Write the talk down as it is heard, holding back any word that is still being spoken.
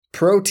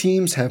Pro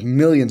teams have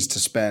millions to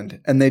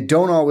spend, and they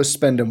don't always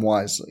spend them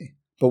wisely.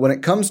 But when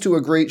it comes to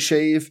a great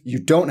shave, you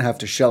don't have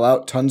to shell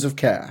out tons of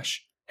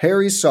cash.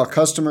 Harry's saw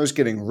customers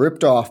getting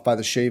ripped off by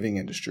the shaving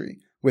industry,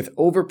 with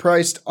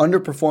overpriced,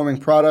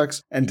 underperforming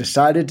products, and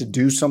decided to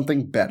do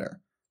something better.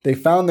 They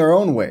found their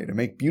own way to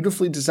make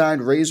beautifully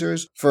designed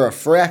razors for a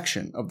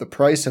fraction of the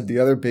price of the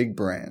other big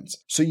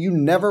brands, so you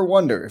never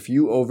wonder if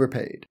you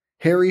overpaid.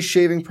 Harry's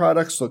shaving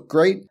products look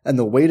great, and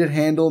the weighted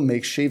handle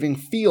makes shaving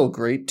feel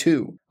great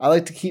too. I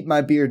like to keep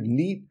my beard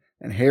neat,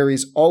 and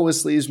Harry's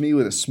always leaves me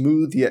with a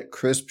smooth yet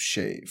crisp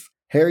shave.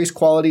 Harry's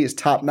quality is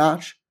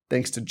top-notch,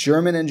 thanks to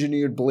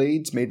German-engineered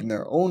blades made in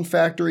their own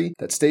factory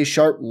that stay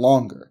sharp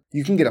longer.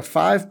 You can get a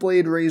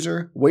 5-blade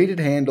razor, weighted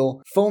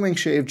handle, foaming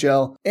shave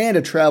gel, and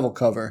a travel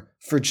cover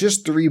for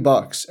just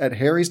 $3 at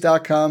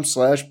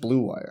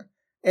harrys.com/bluewire.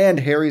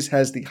 And Harry's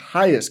has the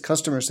highest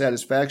customer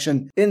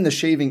satisfaction in the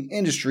shaving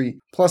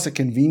industry, plus a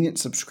convenient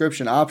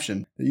subscription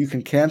option that you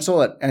can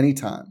cancel at any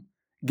time.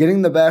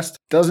 Getting the best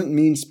doesn't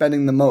mean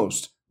spending the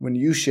most when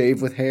you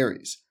shave with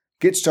Harry's.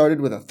 Get started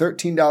with a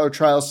 $13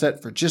 trial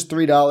set for just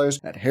 $3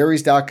 at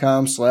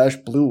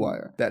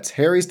harrys.com/bluewire. That's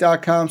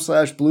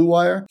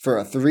harrys.com/bluewire for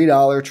a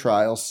 $3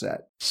 trial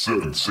set.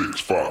 7,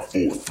 6, 5,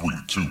 4, 3,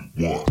 2,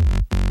 1.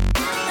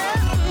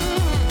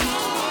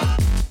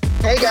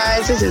 Hey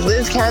guys, this is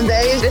Liz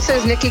Cambage. This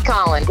is Nikki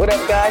Collins. What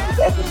up, guys?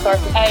 It's Esther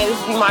Carson. Hey, this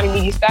is Imani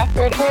Migi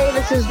Stafford. Hey,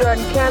 this is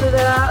Jordan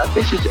Canada.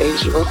 This is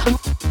Asia Wilson.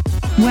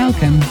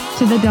 Welcome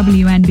to the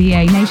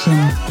WNBA Nation.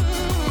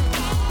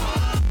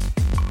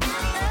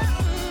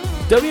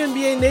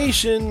 WNBA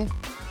Nation,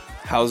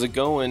 how's it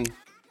going?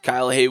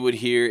 Kyle Haywood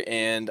here,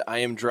 and I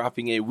am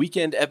dropping a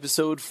weekend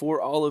episode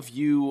for all of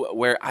you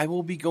where I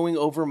will be going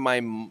over my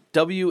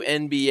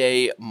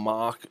WNBA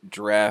mock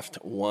draft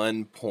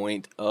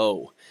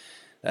 1.0.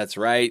 That's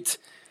right.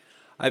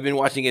 I've been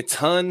watching a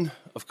ton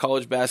of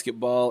college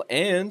basketball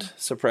and,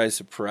 surprise,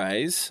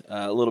 surprise,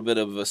 a little bit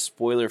of a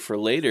spoiler for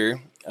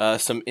later,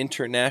 some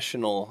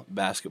international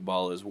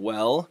basketball as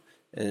well,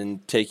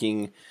 and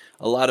taking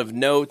a lot of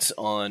notes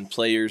on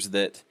players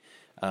that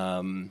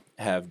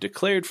have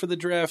declared for the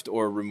draft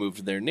or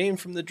removed their name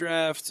from the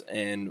draft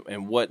and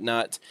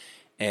whatnot.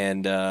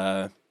 And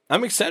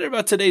I'm excited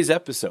about today's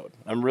episode.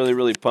 I'm really,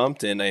 really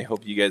pumped, and I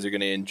hope you guys are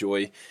going to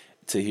enjoy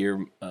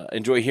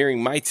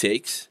hearing my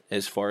takes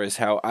as far as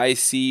how I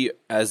see,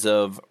 as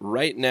of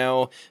right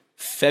now,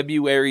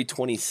 February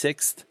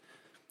 26th,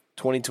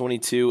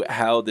 2022,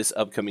 how this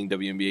upcoming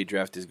WNBA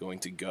draft is going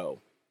to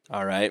go.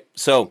 All right.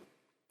 So,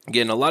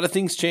 again, a lot of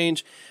things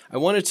change. I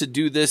wanted to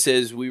do this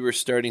as we were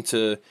starting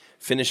to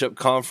finish up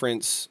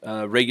conference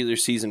regular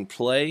season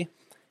play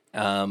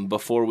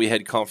before we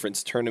had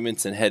conference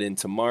tournaments and head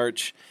into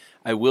March.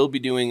 I will be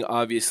doing,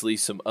 obviously,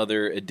 some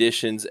other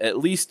additions, at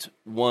least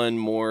one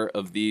more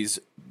of these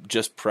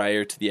just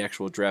prior to the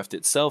actual draft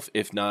itself,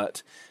 if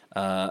not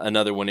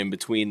another one in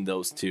between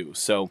those two.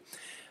 So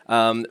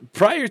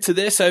prior to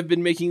this, I've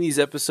been making these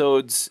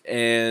episodes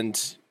and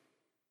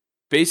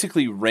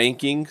basically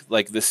ranking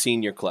like the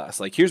senior class.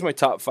 Like, here's my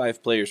top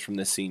 5 players from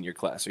this senior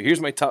class, or here's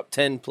my top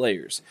 10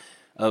 players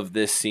of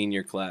this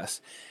senior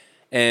class.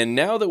 And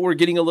now that we're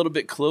getting a little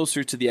bit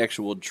closer to the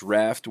actual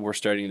draft, we're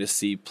starting to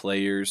see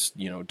players,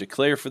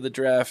 declare for the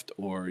draft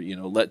or,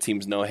 let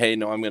teams know, hey,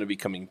 no, I'm going to be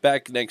coming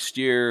back next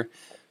year,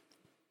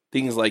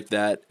 things like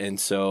that. And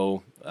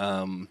so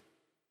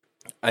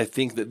I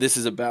think that this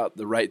is about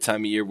the right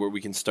time of year where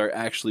we can start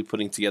actually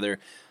putting together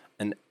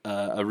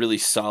a really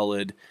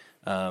solid,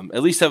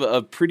 at least have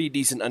a pretty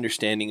decent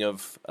understanding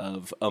of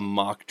a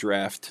mock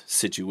draft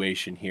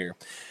situation here.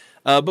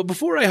 But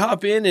before I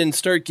hop in and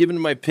start giving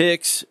my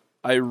picks,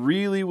 I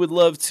really would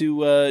love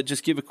to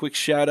just give a quick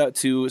shout out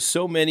to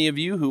so many of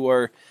you who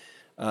are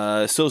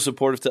so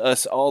supportive to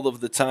us all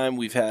of the time.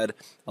 We've had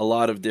a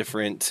lot of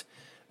different,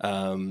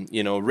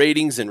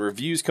 ratings and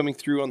reviews coming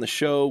through on the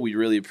show. We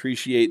really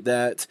appreciate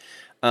that.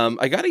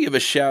 I got to give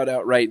a shout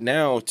out right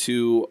now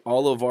to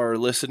all of our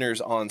listeners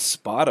on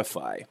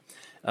Spotify.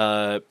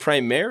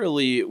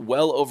 Primarily,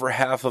 well over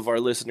half of our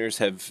listeners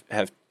have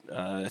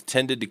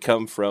tended to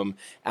come from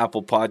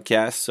Apple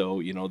Podcasts,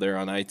 so they're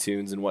on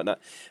iTunes and whatnot.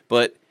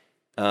 But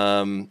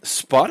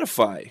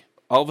Spotify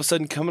all of a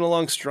sudden coming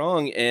along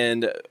strong,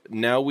 and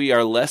now we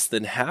are less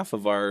than half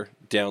of our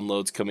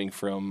downloads coming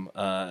from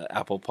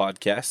Apple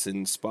Podcasts,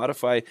 and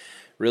Spotify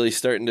really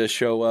starting to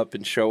show up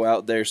and show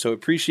out there. So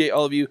appreciate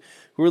all of you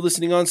who are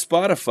listening on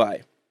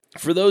Spotify.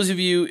 For those of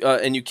you,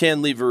 and you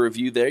can leave a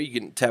review there, you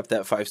can tap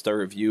that 5-star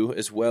review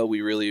as well.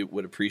 We really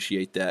would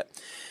appreciate that.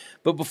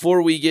 But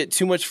before we get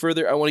too much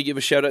further, I want to give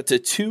a shout out to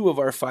 2 of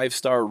our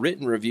 5-star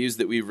written reviews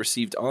that we've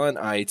received on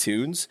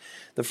iTunes.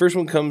 The first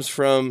one comes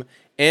from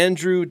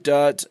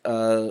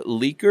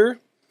Andrew.Leaker.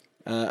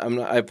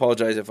 I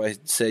apologize if I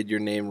said your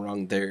name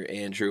wrong there,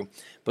 Andrew.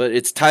 But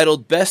it's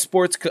titled Best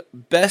Sports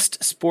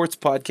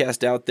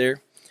Podcast Out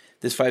There.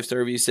 This 5-star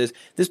review says,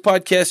 this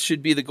podcast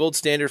should be the gold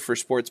standard for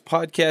sports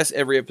podcasts.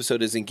 Every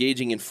episode is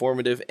engaging,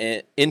 informative,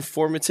 and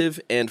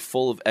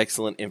full of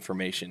excellent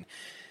information.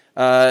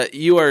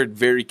 You are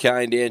very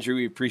kind, Andrew.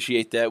 We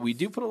appreciate that. We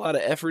do put a lot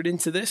of effort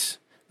into this.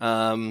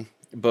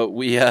 But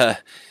we, to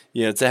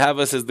have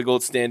us as the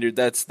gold standard,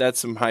 that's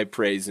some high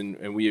praise,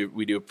 and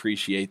we do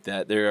appreciate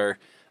that.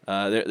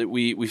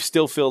 We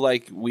still feel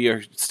like we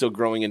are still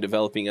growing and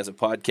developing as a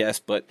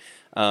podcast, but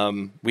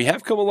we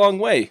have come a long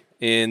way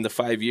in the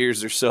 5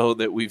 years or so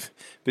that we've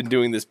been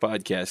doing this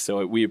podcast,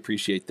 so we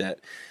appreciate that.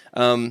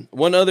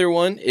 One other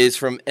one is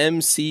from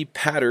MC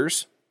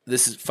Patters.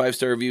 This is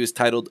 5-star review is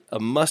titled "A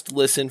Must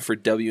Listen for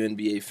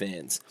WNBA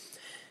Fans."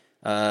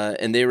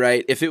 And they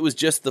write, if it was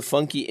just the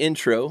funky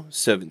intro,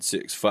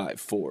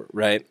 7654,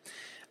 right?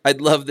 I'd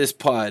love this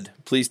pod.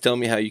 Please tell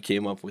me how you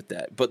came up with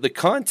that. But the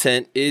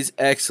content is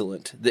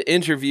excellent. The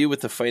interview with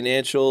the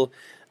financial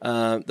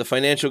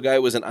guy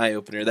was an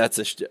eye-opener. That's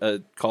a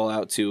call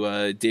out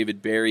to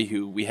David Barry,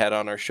 who we had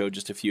on our show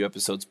just a few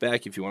episodes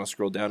back. If you want to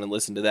scroll down and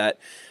listen to that,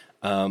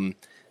 that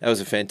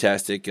was a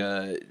fantastic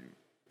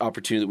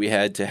opportunity that we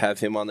had to have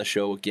him on the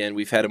show again.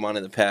 We've had him on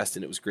in the past,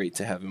 and it was great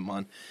to have him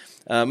on.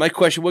 My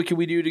question, what can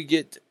we do to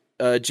get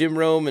Jim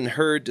Rome and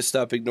Hurd to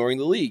stop ignoring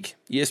the league?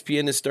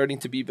 ESPN is starting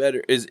to be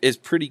better, is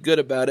pretty good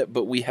about it,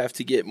 but we have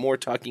to get more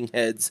talking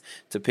heads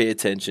to pay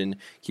attention.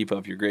 Keep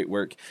up your great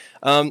work.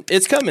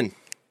 It's coming.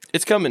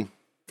 It's coming.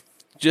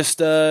 Just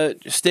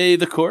stay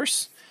the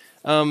course.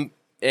 And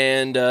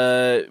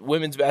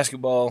women's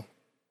basketball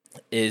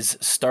is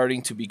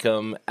starting to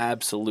become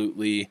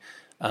absolutely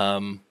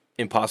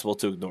impossible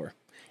to ignore.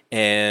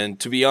 And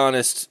to be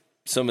honest,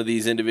 some of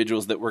these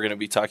individuals that we're going to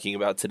be talking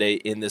about today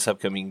in this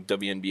upcoming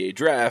WNBA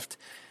draft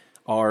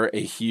are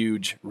a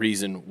huge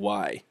reason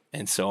why.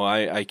 And so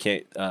I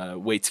can't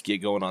wait to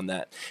get going on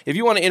that. If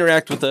you want to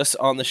interact with us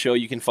on the show,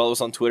 you can follow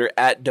us on Twitter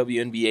at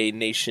WNBA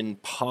Nation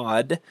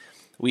Pod.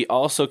 We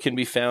also can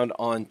be found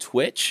on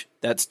Twitch.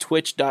 That's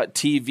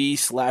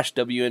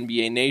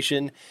twitch.tv/WNBA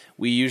Nation.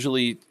 We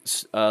usually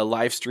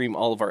live stream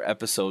all of our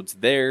episodes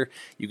there.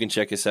 You can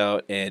check us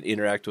out and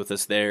interact with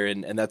us there,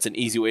 and that's an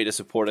easy way to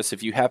support us.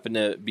 If you happen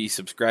to be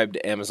subscribed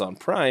to Amazon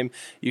Prime,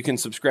 you can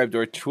subscribe to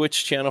our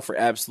Twitch channel for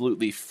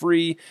absolutely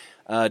free.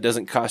 It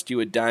doesn't cost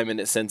you a dime,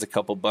 and it sends a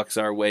couple bucks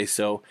our way.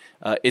 So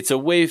it's a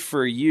way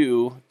for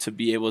you to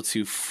be able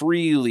to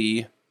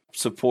freely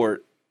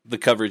support the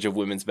coverage of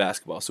women's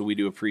basketball. So we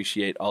do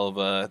appreciate all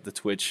of the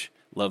Twitch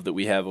love that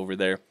we have over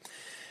there.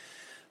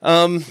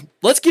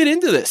 Let's get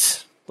into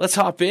this. Let's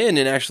hop in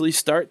and actually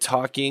start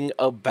talking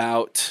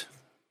about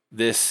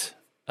this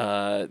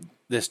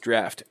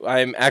draft.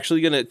 I'm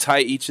actually going to tie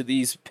each of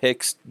these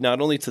picks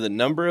not only to the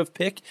number of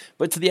pick,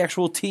 but to the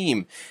actual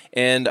team.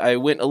 And I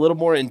went a little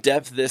more in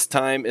depth this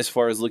time as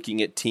far as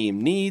looking at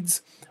team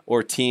needs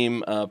or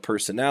team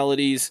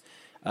personalities,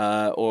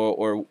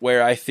 or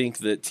where I think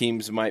that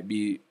teams might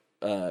be.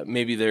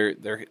 Maybe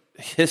their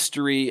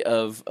history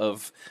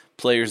of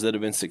players that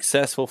have been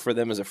successful for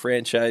them as a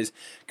franchise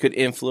could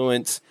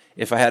influence.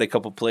 If I had a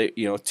couple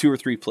 2 or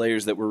 3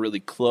 players that were really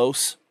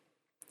close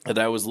that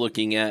I was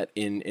looking at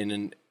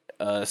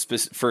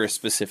for a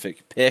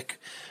specific pick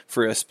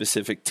for a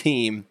specific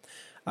team,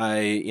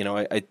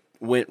 I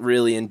went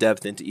really in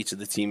depth into each of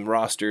the team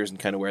rosters and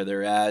kind of where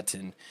they're at,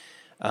 and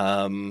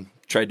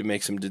tried to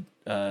make some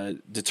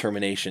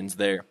determinations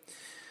there.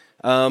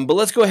 But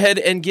let's go ahead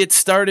and get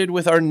started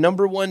with our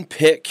number 1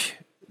 pick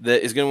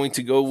that is going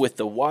to go with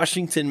the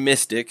Washington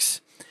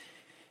Mystics.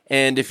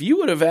 And if you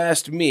would have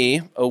asked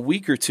me a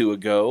week or two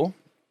ago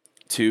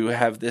to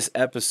have this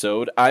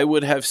episode, I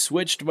would have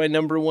switched my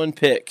number 1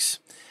 picks.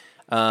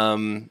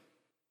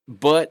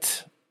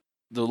 But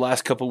the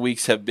last couple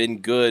weeks have been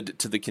good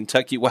to the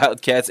Kentucky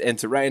Wildcats and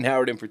to Ryan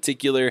Howard in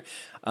particular,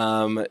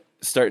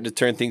 starting to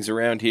turn things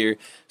around here.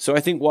 So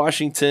I think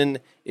Washington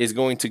is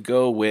going to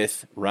go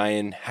with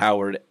Ryan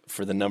Howard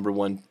for the number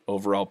 1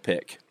 overall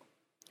pick.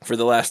 For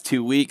the last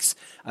 2 weeks,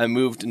 I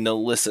moved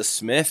Nalissa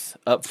Smith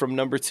up from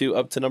number 2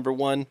 up to number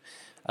 1,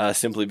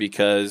 simply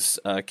because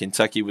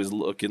Kentucky was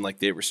looking like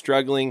they were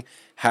struggling.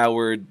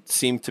 Howard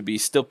seemed to be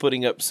still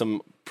putting up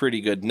some pretty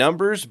good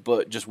numbers,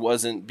 but just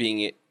wasn't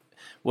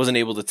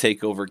able to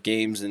take over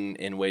games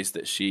in ways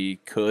that she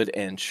could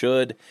and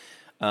should.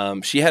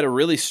 She had a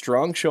really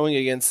strong showing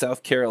against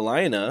South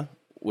Carolina,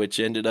 which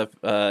ended up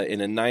in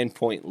a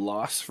 9-point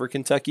loss for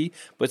Kentucky.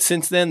 But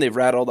since then, they've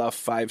rattled off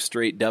 5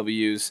 straight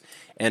W's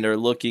and are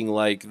looking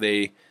like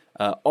they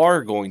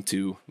are going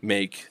to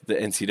make the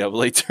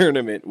NCAA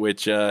tournament,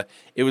 which it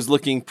was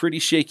looking pretty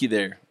shaky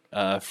there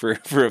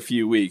for a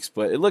few weeks.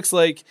 But it looks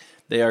like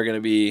they are going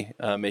to be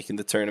making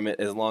the tournament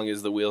as long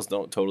as the wheels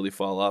don't totally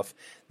fall off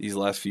these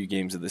last few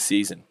games of the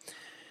season.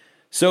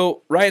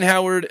 So Ryan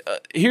Howard,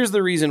 here's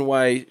the reason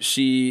why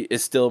she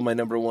is still my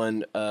number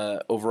 1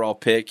 overall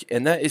pick,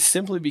 and that is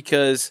simply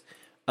because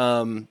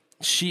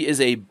she is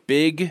a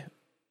big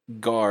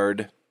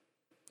guard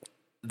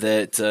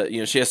that,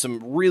 she has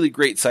some really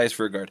great size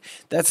for a guard.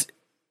 That's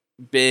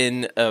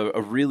been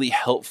a really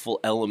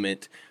helpful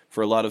element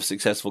for a lot of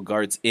successful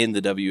guards in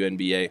the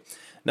WNBA.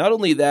 Not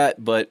only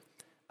that, but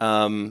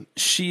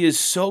she is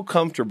so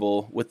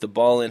comfortable with the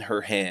ball in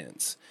her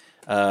hands.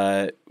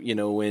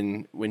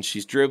 When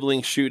she's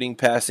dribbling, shooting,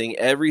 passing,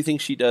 everything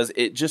she does,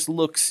 it just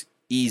looks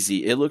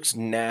easy. It looks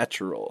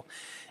natural.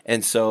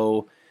 And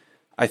so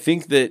I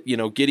think that,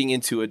 getting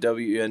into a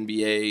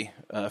WNBA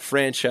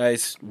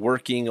franchise,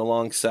 working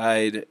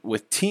alongside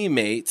with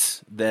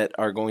teammates that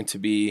are going to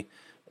be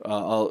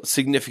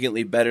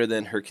significantly better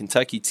than her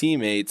Kentucky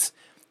teammates,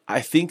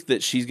 I think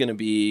that she's going to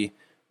be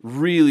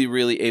really,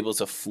 really able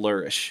to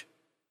flourish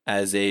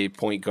as a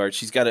point guard.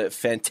 She's got a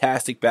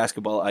fantastic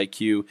basketball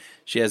IQ.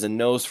 She has a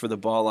nose for the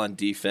ball on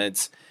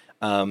defense.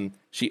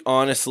 She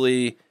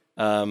honestly,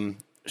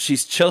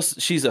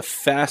 she's a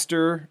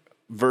faster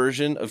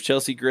version of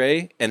Chelsea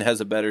Gray and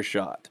has a better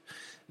shot.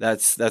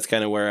 That's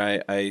kind of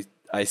where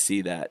I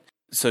see that.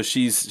 So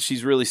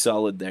she's really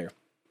solid there.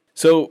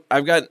 So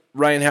I've got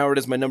Ryan Howard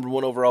as my number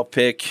 1 overall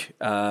pick.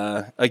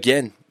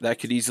 Again, that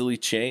could easily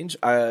change.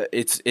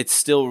 It's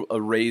still a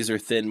razor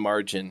thin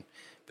margin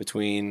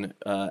between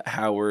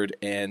Howard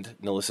and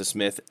NaLyssa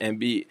Smith,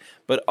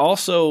 but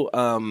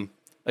also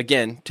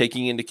again,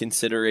 taking into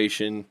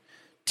consideration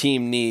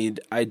team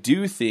need, I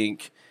do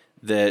think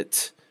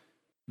that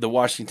the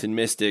Washington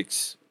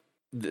Mystics,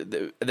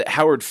 that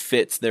Howard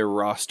fits their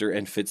roster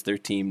and fits their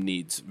team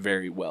needs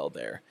very well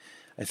there.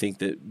 I think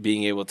that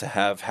being able to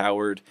have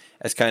Howard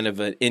as kind of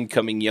an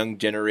incoming young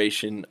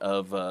generation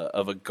of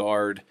a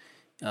guard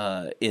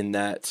in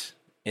that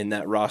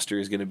roster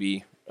is going to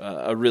be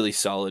a really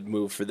solid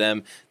move for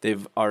them.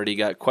 They've already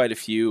got quite a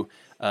few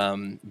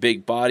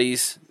big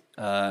bodies,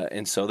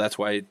 and so that's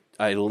why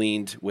I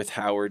leaned with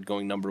Howard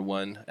going number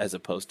 1 as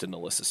opposed to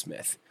NaLyssa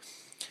Smith.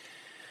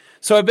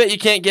 So I bet you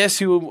can't guess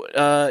who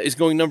is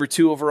going number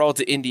 2 overall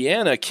to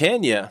Indiana,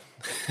 can you?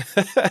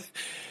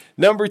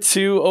 Number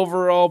 2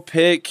 overall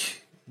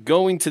pick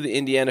going to the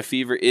Indiana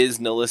Fever is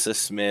NaLyssa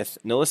Smith.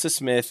 NaLyssa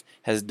Smith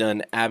has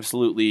done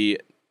absolutely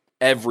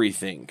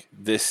everything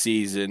this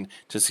season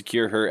to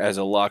secure her as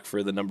a lock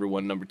for the number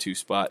 1, number 2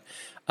 spot.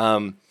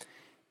 She's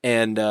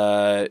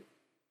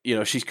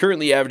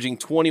currently averaging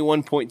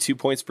 21.2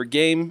 points per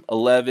game,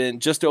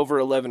 just over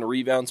 11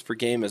 rebounds per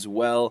game as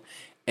well.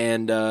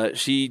 And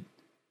she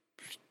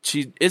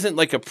isn't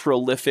like a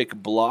prolific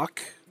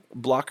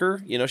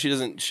blocker. She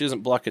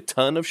doesn't block a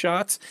ton of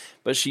shots,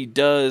 but she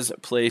does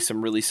play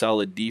some really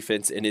solid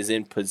defense and is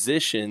in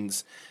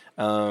positions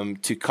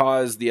to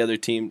cause the other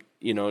team,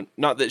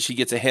 not that she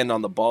gets a hand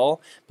on the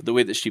ball, but the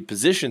way that she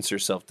positions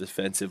herself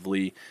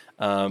defensively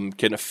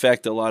can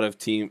affect a lot of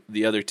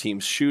the other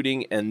team's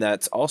shooting, and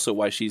that's also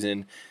why she's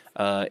in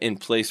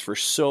place for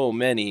so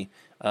many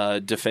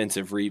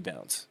defensive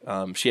rebounds.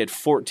 She had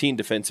 14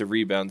 defensive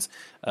rebounds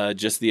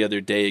just the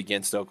other day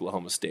against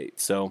Oklahoma State.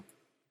 So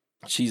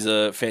she's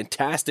a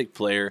fantastic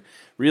player.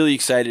 Really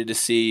excited to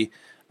see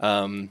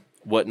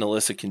what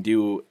NaLyssa can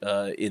do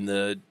in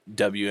the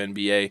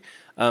WNBA.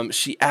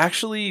 She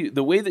actually,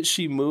 the way that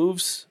she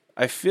moves,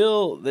 I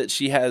feel that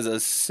she has a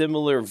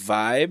similar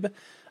vibe.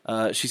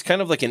 She's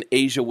kind of like an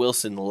Asia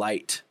Wilson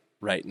light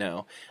right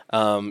now.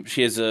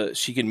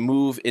 She can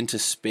move into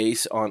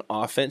space on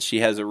offense. She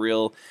has a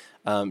real,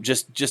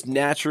 just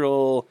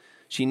natural.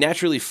 She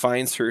naturally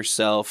finds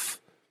herself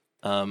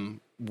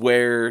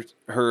where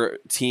her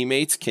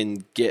teammates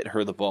can get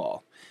her the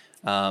ball,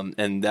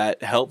 and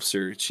that helps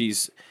her.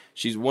 She's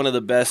one of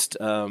the best.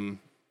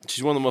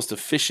 She's one of the most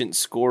efficient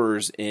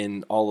scorers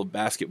in all of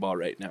basketball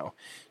right now.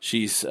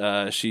 She's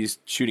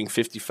shooting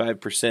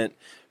 55%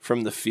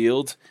 from the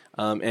field,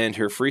 and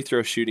her free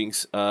throw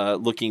shooting's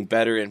looking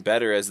better and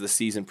better as the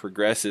season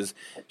progresses.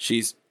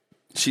 She's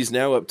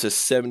now up to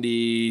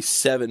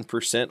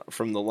 77%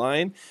 from the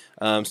line.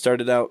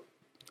 Started out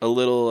a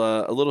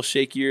little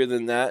shakier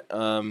than that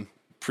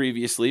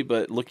previously,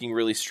 but looking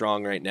really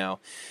strong right now.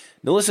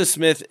 NaLyssa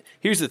Smith,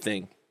 here's the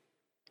thing.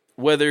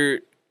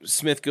 Whether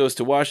Smith goes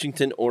to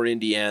Washington or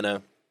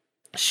Indiana,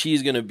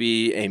 she's going to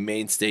be a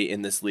mainstay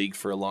in this league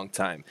for a long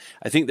time.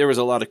 I think there was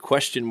a lot of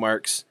question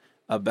marks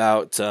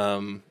about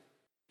the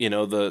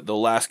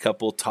last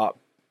couple top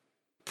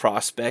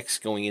prospects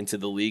going into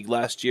the league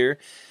last year.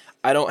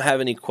 I don't have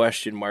any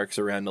question marks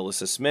around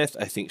NaLyssa Smith.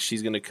 I think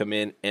she's going to come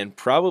in and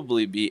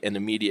probably be an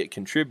immediate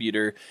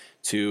contributor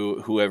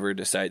to whoever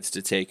decides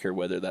to take her,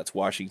 whether that's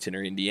Washington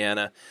or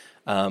Indiana.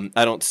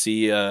 I don't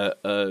see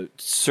a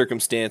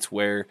circumstance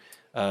where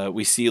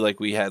we see like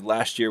we had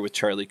last year with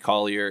Charlie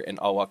Collier and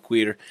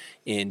Awaquir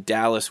in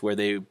Dallas, where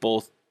they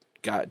both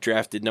got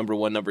drafted number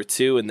 1, number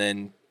 2, and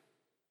then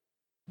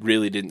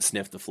really didn't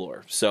sniff the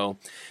floor. So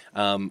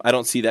I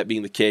don't see that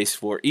being the case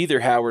for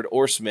either Howard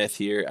or Smith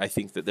here. I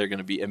think that they're going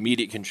to be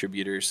immediate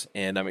contributors,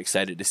 and I'm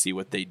excited to see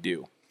what they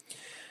do.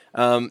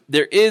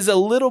 There is a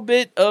little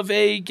bit of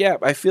a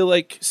gap. I feel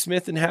like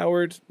Smith and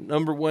Howard,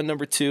 number 1,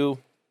 number 2,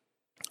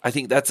 I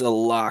think that's a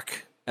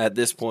lock at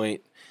this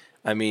point.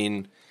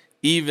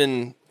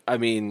 Even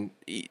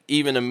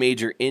a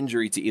major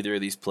injury to either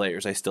of these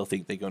players, I still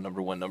think they go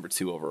number 1, number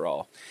 2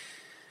 overall.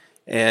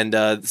 And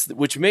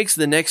which makes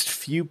the next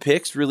few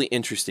picks really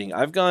interesting.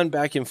 I've gone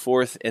back and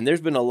forth, and there's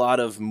been a lot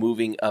of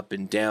moving up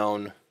and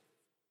down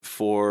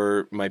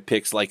for my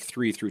picks, like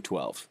 3 through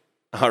 12.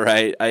 All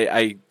right,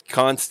 I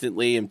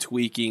constantly am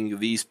tweaking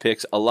these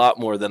picks a lot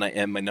more than I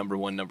am my number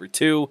 1, number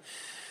 2.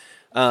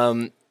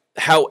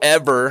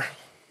 However,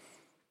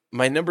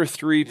 My number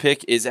 3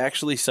 pick is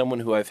actually someone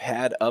who I've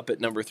had up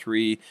at number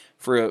 3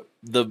 for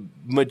the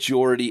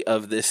majority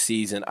of this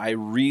season. I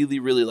really,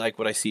 really like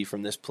what I see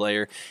from this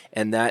player,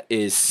 and that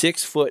is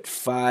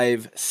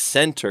 6'5"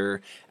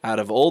 center out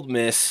of Ole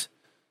Miss,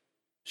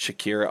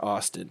 Shakira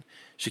Austin.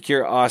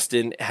 Shakira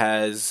Austin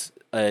has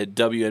a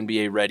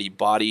WNBA ready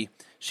body.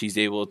 She's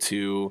able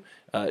to,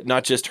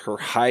 not just her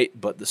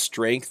height, but the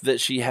strength that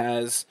she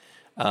has.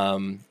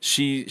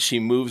 She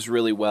moves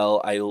really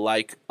well. I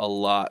like a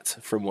lot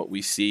from what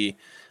we see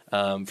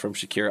from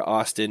Shakira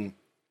Austin.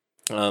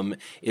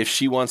 If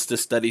she wants to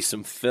study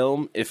some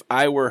film, if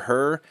I were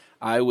her,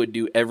 I would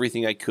do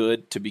everything I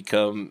could to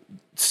become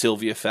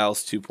Sylvia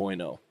Fowles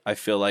 2.0. I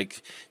feel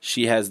like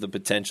she has the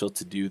potential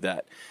to do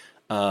that.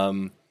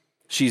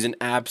 She's an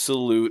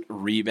absolute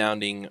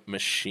rebounding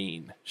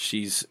machine.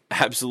 She's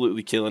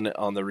absolutely killing it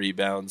on the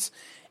rebounds.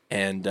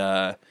 And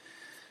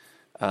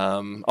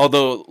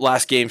although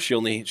last game she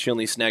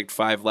only snagged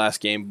 5 last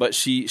game, but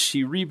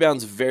she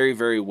rebounds very,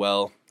 very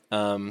well.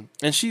 And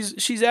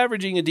she's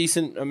averaging a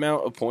decent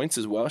amount of points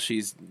as well.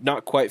 She's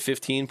not quite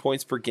 15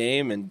 points per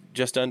game and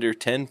just under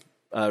 10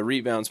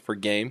 rebounds per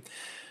game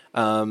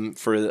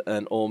for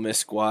an Ole Miss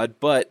squad.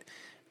 But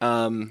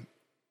one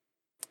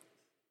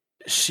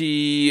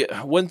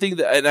thing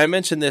that, and I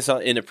mentioned this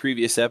in a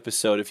previous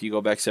episode, if you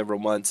go back several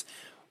months,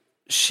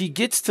 she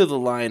gets to the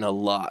line a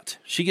lot.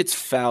 She gets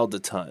fouled a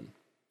ton.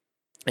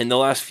 In the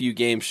last few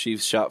games,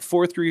 she's shot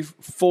 4,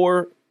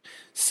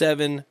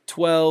 7,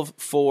 12,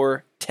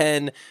 4,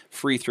 10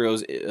 free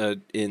throws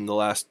in the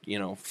last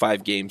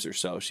 5 games or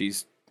so.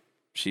 She's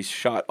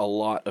shot a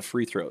lot of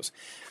free throws.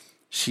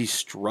 She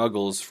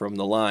struggles from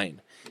the line.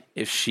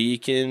 If she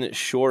can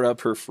shore up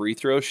her free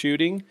throw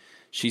shooting,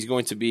 she's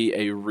going to be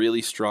a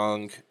really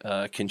strong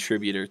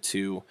contributor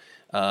to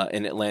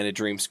an Atlanta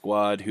Dream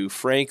squad who,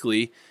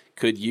 frankly,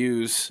 could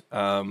use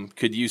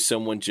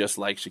someone just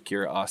like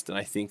Shakira Austin.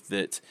 I think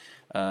that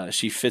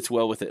she fits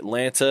well with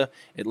Atlanta.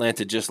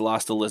 Atlanta just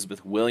lost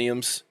Elizabeth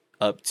Williams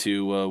up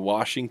to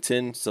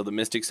Washington, so the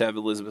Mystics have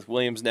Elizabeth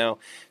Williams now.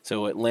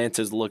 So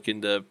Atlanta's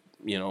looking to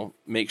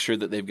make sure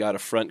that they've got a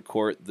front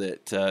court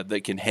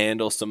that can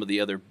handle some of the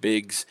other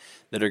bigs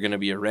that are going to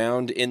be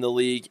around in the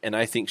league. And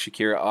I think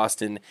Shakira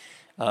Austin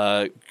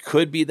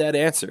could be that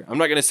answer. I'm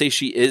not going to say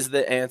she is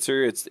the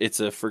answer. It's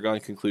a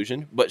foregone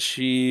conclusion, but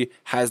she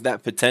has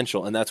that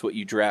potential, and that's what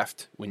you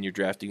draft when you're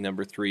drafting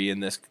number 3 in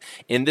this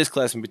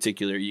class in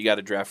particular. You got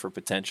to draft for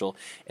potential,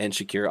 and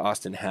Shakira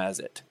Austin has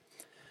it.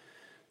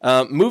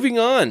 Moving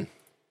on.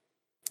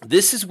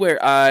 This is where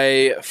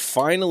I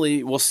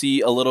finally will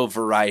see a little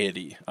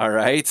variety, all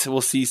right?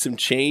 We'll see some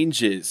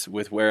changes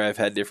with where I've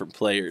had different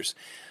players.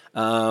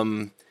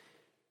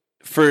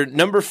 For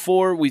number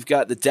 4, we've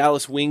got the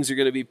Dallas Wings are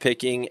going to be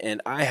picking,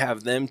 and I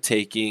have them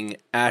taking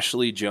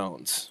Ashley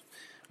Jones.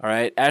 All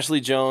right,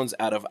 Ashley Jones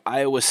out of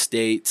Iowa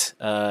State.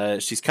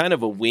 She's kind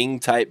of a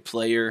wing-type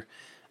player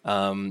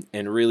and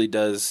really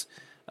does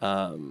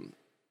a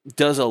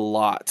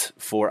lot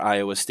for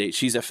Iowa State.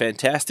 She's a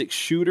fantastic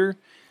shooter.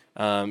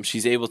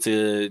 She's able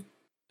to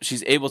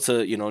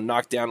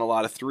knock down a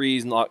lot of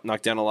threes,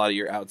 knock down a lot of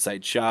your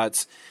outside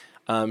shots.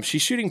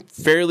 She's shooting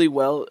fairly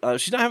well.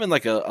 She's not having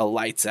like a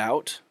lights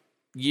out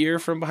year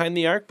from behind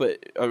the arc, but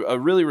a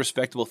really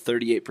respectable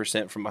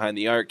 38% from behind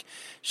the arc.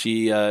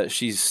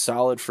 She's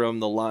solid from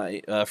the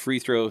line, free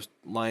throw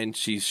line.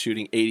 She's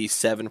shooting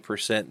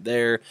 87%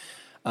 there.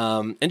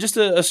 And just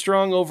a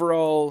strong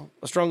overall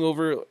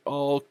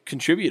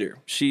contributor.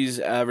 She's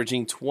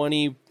averaging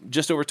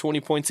just over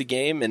 20 points a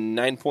game and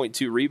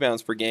 9.2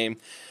 rebounds per game.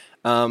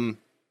 And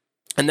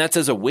that's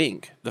as a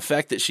wing. The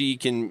fact that she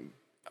can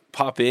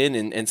pop in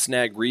and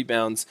snag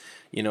rebounds,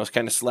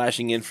 kind of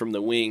slashing in from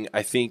the wing,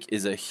 I think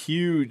is a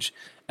huge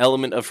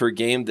element of her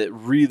game that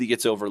really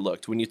gets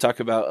overlooked. When you talk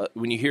about,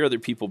 when you hear other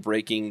people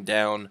breaking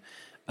down,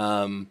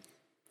 Ashley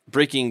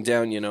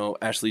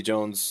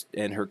Jones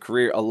and her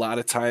career, a lot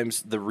of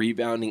times the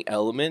rebounding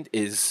element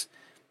is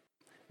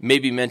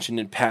maybe mentioned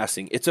in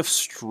passing. It's a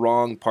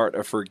strong part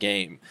of her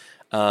game.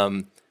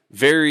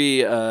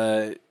 Very,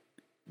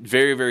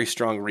 very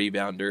strong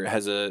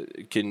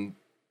rebounder. Can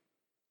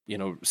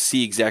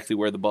see exactly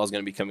where the ball's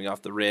going to be coming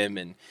off the rim,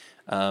 and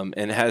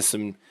has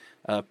some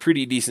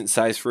pretty decent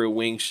size for a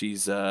wing.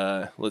 She's she's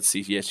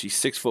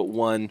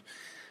 6'1",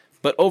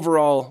 but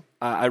overall,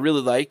 I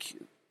really like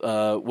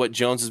what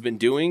Jones has been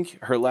doing.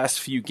 Her last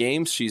few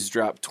games, she's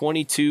dropped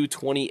 22,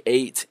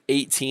 28,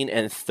 18,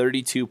 and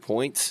 32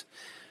 points.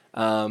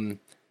 And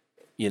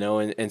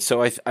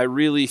so I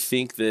really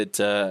think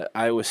that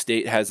Iowa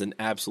State has an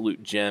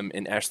absolute gem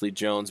in Ashley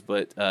Jones.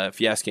 But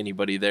if you ask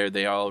anybody there,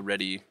 they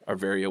already are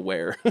very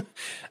aware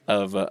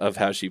of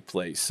how she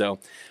plays. So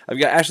I've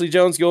got Ashley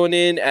Jones going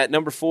in at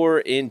number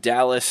 4 in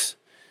Dallas,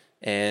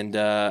 and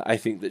I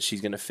think that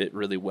she's going to fit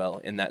really well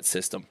in that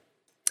system.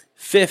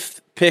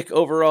 5th pick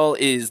overall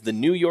is the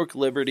New York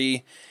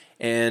Liberty,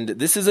 and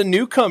this is a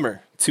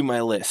newcomer to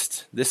my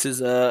list. This is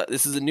a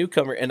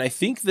newcomer, and I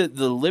think that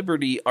the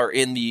Liberty are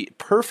in the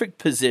perfect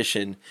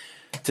position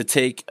to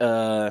take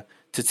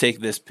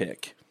this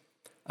pick.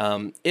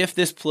 If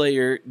this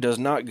player does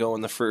not go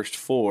in the first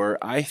 4,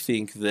 I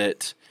think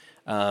that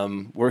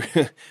we're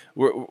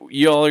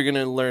y'all are going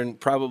to learn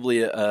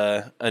probably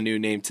a new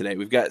name today.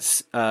 We've got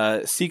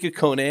Sika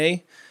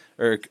Kone,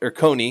 or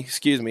Kone,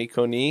 excuse me,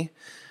 Kone.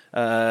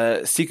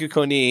 Sika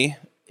Kone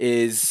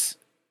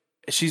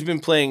she's been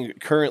playing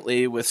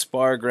currently with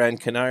Spar Gran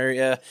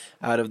Canaria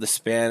out of the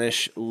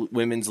Spanish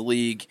Women's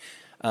League.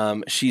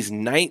 She's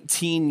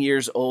 19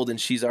 years old, and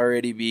she's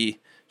already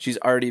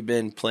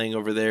been playing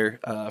over there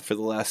for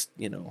the last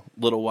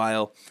little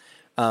while.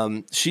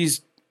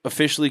 She's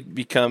officially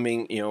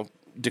becoming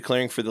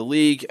declaring for the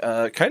league,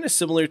 kind of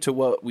similar to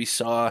what we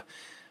saw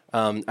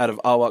out of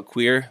Awak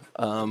Queer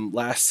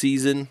last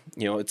season.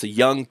 It's a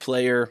young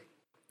player.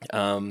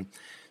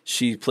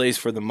 She plays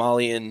for the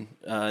Malian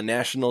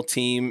national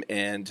team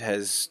and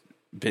has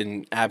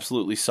been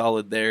absolutely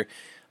solid there.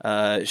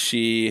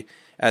 She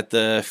at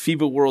the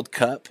FIBA World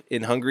Cup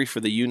in Hungary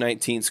for the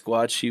U19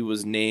 squad, she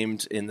was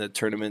named in the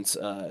tournament's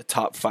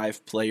top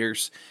 5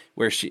 players,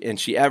 where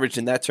she averaged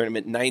in that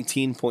tournament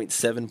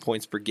 19.7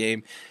 points per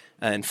game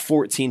and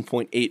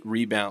 14.8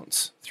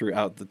 rebounds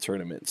throughout the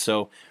tournament.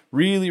 So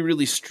really,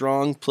 really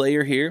strong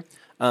player here.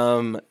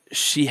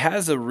 She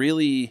has a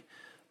really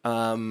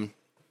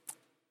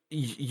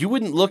you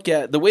wouldn't look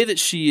at the way that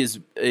she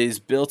is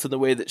built and the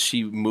way that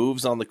she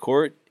moves on the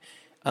court.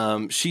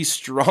 She's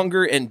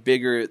stronger and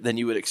bigger than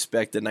you would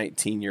expect a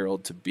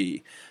 19-year-old to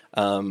be.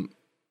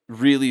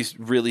 Really,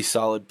 really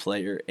solid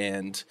player,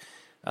 and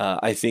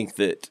I think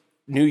that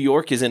New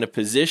York is in a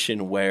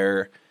position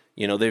where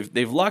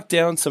they've locked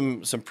down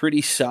some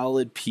pretty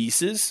solid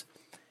pieces,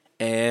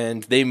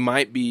 and they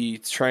might be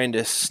trying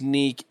to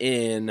sneak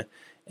in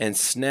and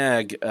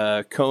snag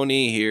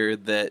Coney here.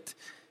 That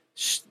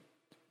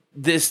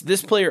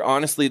this player,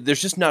 honestly,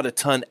 there's just not a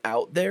ton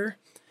out there.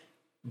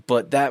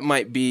 But that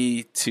might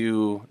be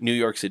to New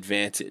York's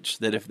advantage,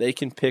 that if they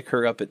can pick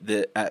her up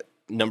at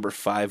number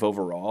 5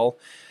 overall,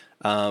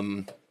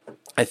 I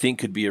think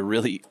could be a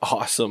really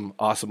awesome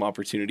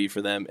opportunity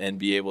for them, and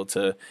be able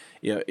to,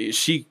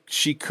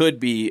 she could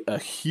be a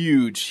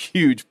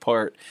huge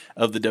part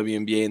of the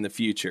WNBA in the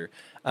future.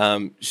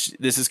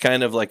 This is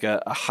kind of like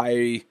a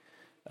high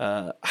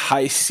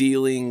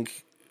ceiling,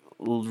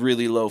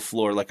 really low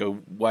floor, like a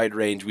wide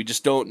range. We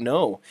just don't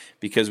know,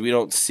 because we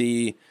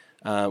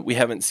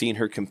haven't seen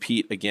her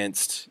compete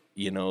against,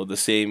 the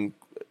same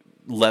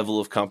level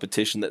of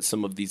competition that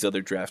some of these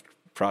other draft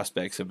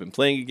prospects have been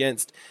playing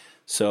against.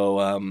 So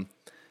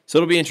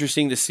it'll be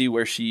interesting to see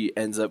where she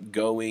ends up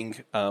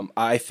going.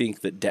 I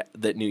think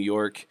that New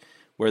York,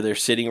 where they're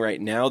sitting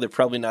right now, they're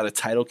probably not a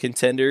title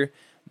contender,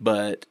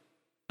 but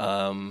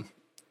in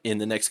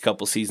the next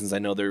couple seasons, I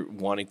know they're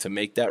wanting to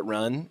make that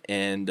run.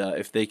 And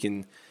if they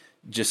can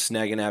just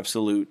snag an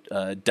absolute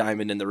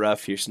diamond in the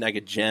rough here, snag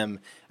a gem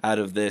out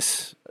of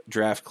this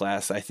draft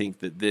class, I think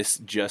that this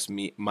just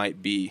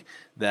might be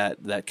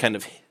that kind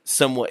of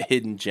somewhat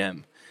hidden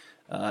gem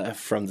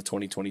from the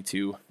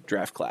 2022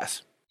 draft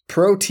class.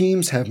 Pro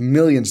teams have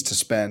millions to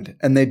spend,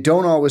 and they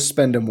don't always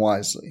spend them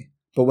wisely.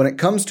 But when it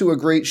comes to a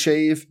great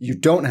shave, you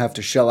don't have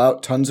to shell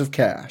out tons of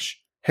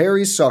cash.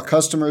 Harry's saw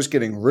customers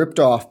getting ripped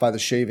off by the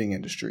shaving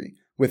industry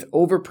with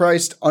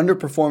overpriced,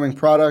 underperforming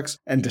products,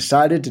 and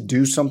decided to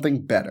do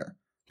something better.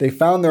 They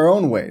found their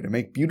own way to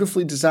make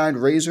beautifully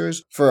designed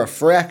razors for a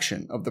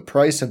fraction of the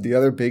price of the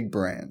other big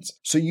brands,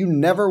 so you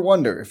never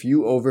wonder if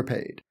you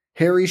overpaid.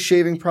 Harry's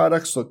shaving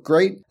products look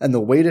great, and the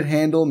weighted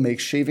handle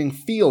makes shaving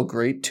feel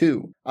great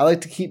too. I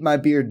like to keep my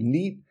beard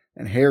neat,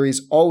 and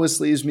Harry's always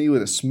leaves me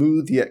with a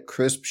smooth yet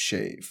crisp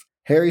shave.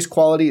 Harry's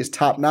quality is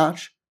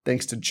top-notch,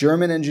 thanks to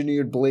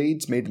German-engineered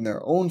blades made in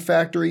their own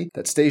factory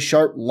that stay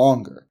sharp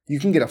longer. You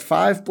can get a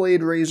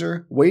 5-blade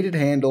razor, weighted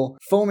handle,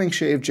 foaming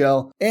shave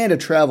gel, and a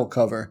travel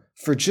cover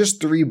for just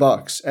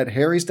 $3 at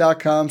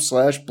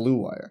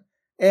harrys.com/bluewire.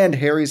 And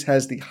Harry's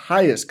has the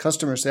highest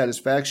customer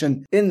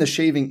satisfaction in the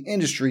shaving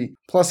industry,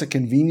 plus a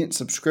convenient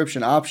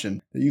subscription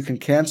option that you can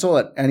cancel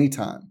at any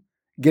time.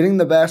 Getting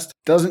the best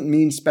doesn't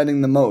mean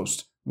spending the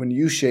most when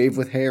you shave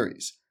with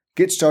Harry's.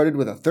 Get started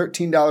with a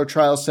 $13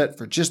 trial set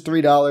for just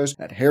 $3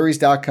 at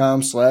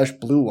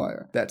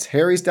harrys.com/bluewire. That's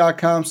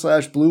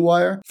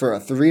harrys.com/bluewire for a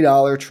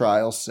 $3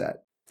 trial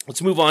set.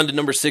 Let's move on to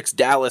number 6,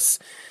 Dallas.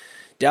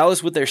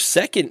 Dallas with their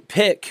second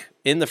pick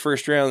in the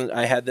first round.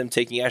 I had them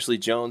taking Ashley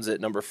Jones at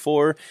number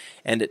 4,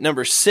 and at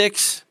number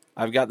 6,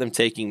 I've got them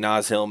taking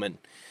Naz Hillman.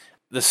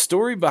 The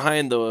story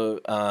behind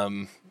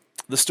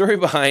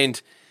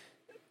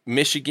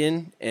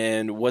Michigan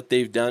and what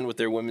they've done with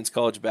their women's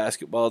college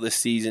basketball this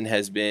season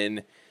has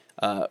been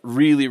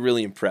really,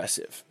 really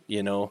impressive.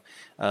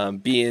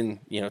 Being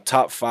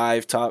top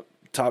 5, top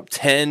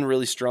 10,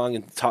 really strong,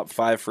 and top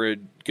 5 for a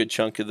good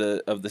chunk of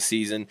the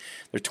season.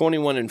 They're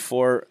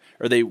 21-4,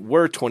 or they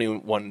were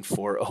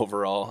 21-4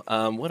 overall.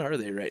 What are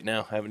they right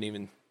now? I haven't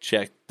even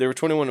checked. They were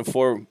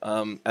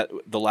 21-4 at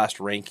the last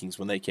rankings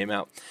when they came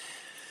out.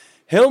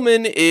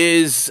 Hillman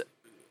is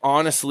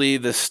honestly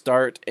the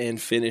start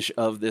and finish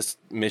of this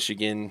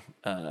Michigan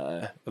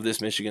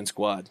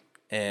squad.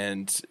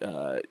 And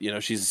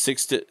she's a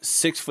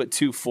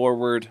 6'2"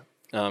 forward.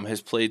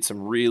 has played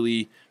some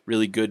really,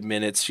 really good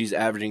minutes. She's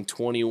averaging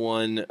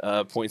 21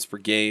 points per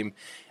game,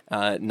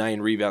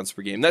 9 rebounds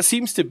per game. That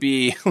seems to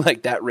be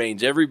like that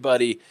range.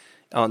 Everybody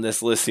on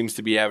this list seems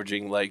to be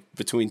averaging like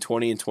between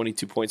 20 and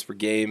 22 points per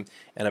game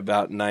and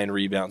about 9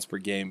 rebounds per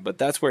game. But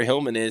that's where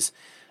Hillman is,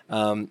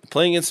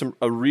 playing in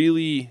a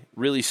really,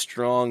 really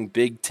strong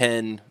Big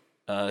Ten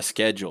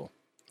schedule.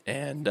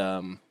 And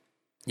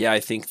I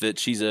think that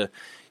she's a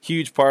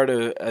huge part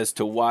of as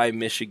to why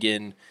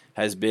Michigan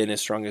has been as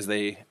strong as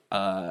they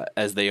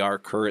are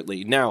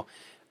currently. Now,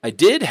 I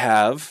did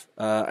have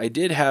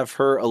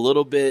her a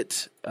little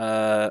bit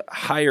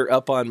higher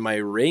up on my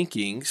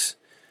rankings.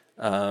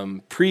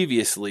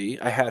 Previously,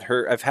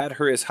 I've had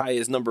her as high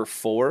as number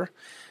 4,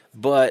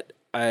 but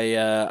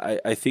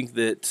I think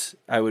that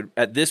I would,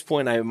 at this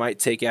point, I might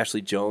take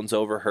Ashley Jones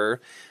over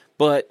her.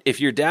 But if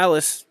you're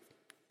Dallas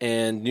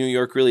and New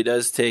York really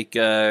does take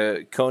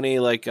Coney,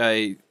 like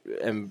I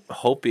am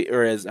hoping,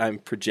 or as I'm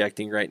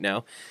projecting right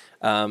now,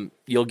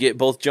 you'll get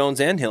both Jones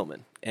and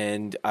Hillman.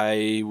 And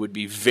I would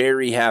be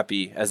very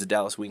happy as a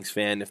Dallas Wings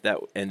fan if that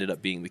ended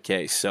up being the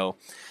case. So,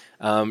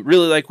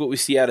 really like what we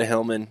see out of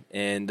Hillman,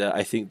 and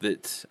I think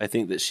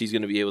that she's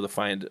going to be able to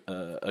find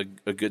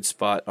a good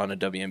spot on a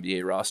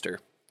WNBA roster.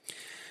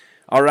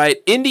 All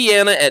right,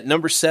 Indiana at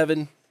number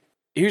 7.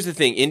 Here's the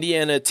thing: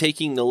 Indiana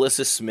taking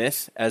Alyssa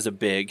Smith as a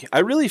big. I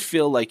really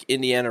feel like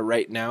Indiana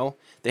right now,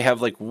 they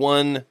have like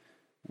one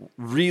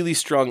really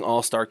strong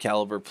all-star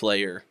caliber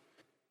player,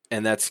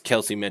 and that's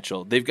Kelsey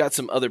Mitchell. They've got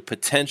some other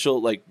potential,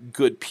 like,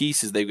 good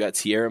pieces. They've got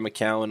Sierra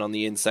McCowan on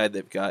the inside.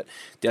 They've got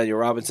Daniel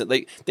Robinson.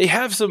 Like, they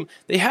have some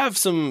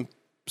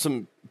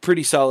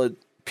pretty solid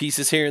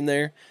pieces here and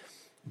there.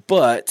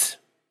 But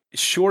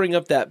shoring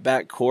up that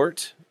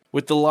backcourt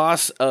with the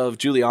loss of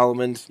Julie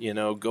Allemond,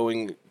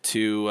 going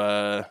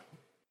to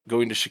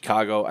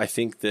Chicago, I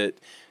think that,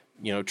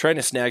 trying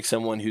to snag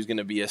someone who's going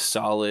to be a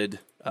solid,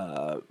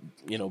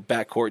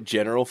 backcourt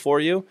general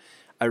for you,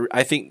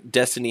 I think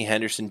Destiny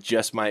Henderson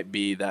just might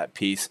be that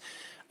piece.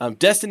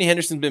 Destiny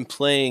Henderson's been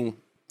playing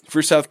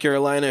for South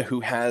Carolina,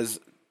 who has,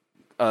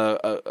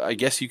 I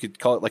guess you could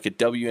call it like a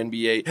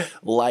WNBA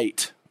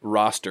light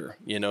roster.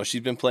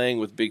 She's been playing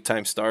with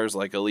big-time stars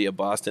like Aaliyah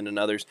Boston and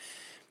others,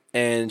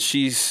 and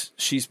she's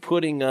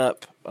putting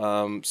up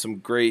some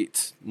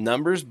great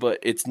numbers, but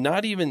it's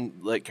not even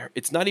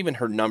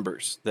her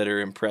numbers that are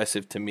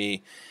impressive to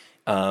me.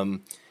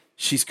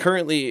 She's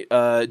currently,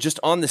 just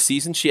on the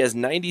season, she has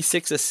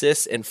 96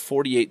 assists and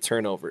 48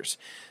 turnovers.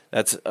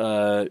 That's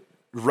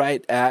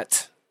right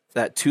at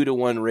that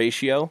 2-to-1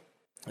 ratio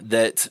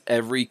that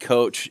every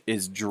coach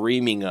is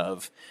dreaming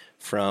of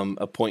from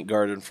a point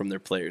guard and from their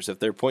players. If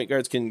their point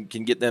guards can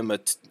get them a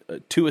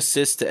 2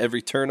 assists to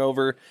every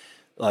turnover,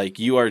 like,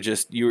 you're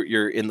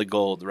in the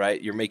gold,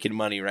 right? You're making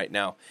money right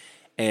now.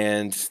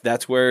 And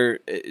that's where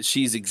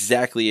she's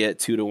exactly at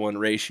 2-to-1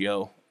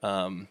 ratio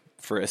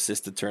for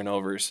assist to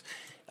turnovers.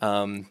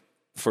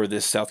 For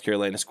this South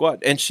Carolina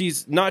squad, and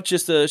she's not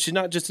just a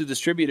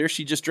distributor.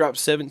 She just dropped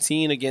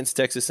 17 against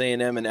Texas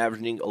A&M and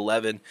averaging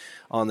 11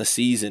 on the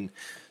season.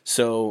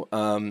 So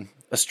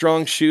a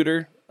strong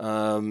shooter.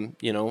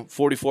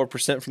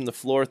 44% from the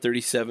floor,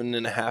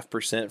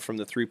 37.5% from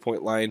the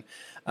 3-point line.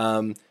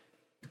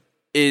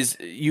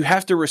 You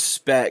have to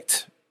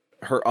respect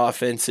her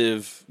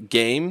offensive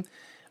game.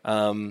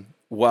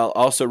 While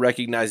also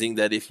recognizing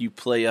that if you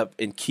play up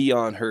and key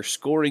on her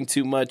scoring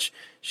too much,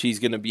 she's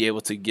going to be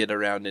able to get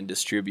around and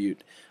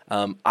distribute.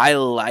 I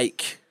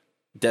like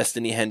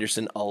Destiny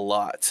Henderson a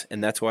lot,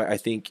 and that's why I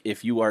think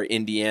if you are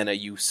Indiana,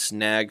 you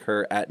snag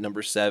her at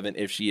number 7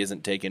 if she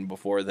isn't taken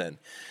before then.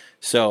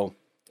 So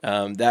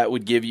that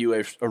would give you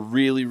a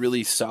really,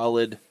 really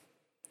solid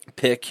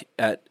pick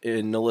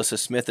in Alyssa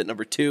Smith at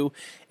number 2,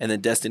 and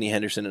then Destiny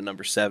Henderson at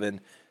number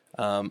 7.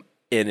 And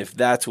if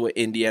that's what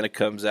Indiana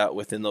comes out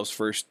with in those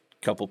first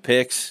couple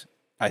picks,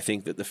 I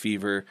think that the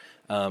Fever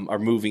are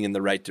moving in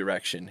the right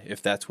direction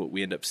if that's what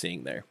we end up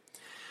seeing there.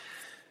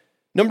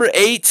 Number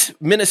 8,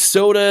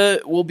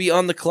 Minnesota will be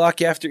on the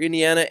clock after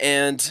Indiana,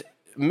 and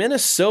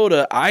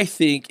Minnesota, I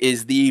think,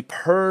 is the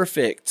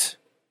perfect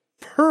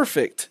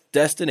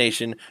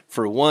destination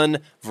for one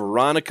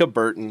Veronica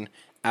Burton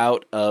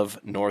out of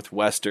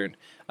Northwestern.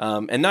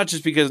 And not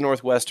just because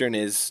Northwestern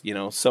is,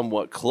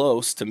 somewhat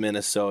close to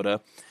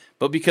Minnesota,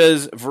 but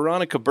because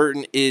Veronica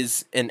Burton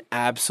is an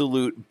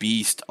absolute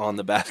beast on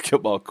the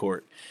basketball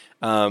court.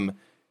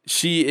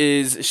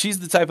 She's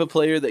the type of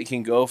player that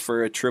can go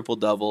for a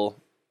triple-double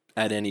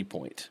at any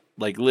point.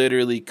 Like,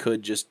 literally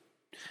could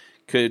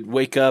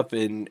wake up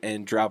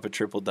and drop a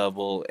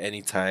triple-double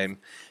anytime.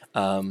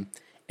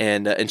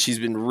 And she's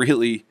been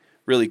really,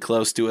 really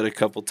close to it a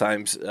couple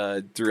times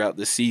throughout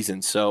the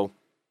season. So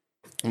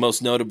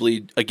most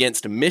notably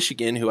against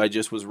Michigan, who I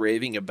just was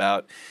raving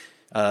about,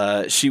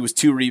 she was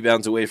 2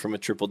 rebounds away from a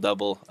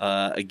triple-double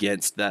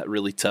against that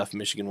really tough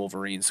Michigan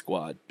Wolverines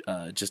squad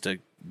just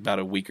about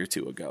a week or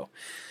two ago.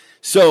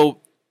 So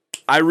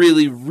I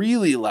really,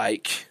 really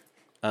like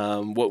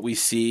what we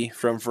see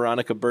from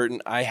Veronica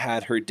Burton. I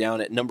had her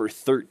down at number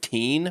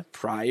 13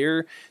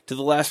 prior to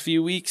the last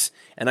few weeks,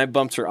 and I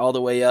bumped her all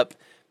the way up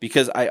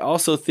because I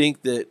also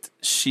think that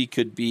she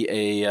could be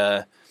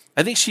I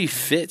think she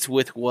fits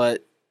with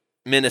what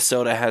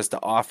Minnesota has to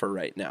offer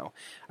right now.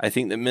 I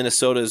think that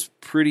Minnesota is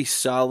pretty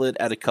solid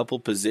at a couple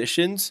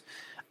positions,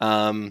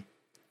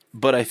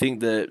 but I think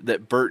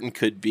that Burton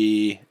could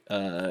be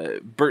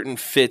Burton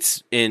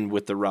fits in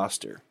with the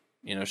roster.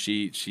 You know,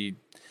 she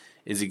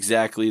is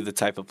exactly the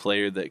type of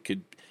player that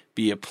could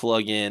be a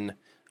plug-in.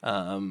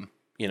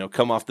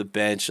 Come off the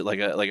bench like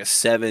a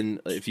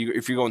 7. If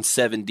you're going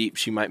 7 deep,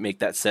 she might make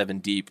that 7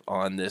 deep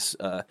on this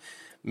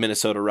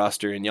Minnesota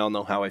roster, and y'all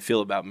know how I feel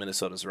about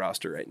Minnesota's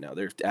roster right now.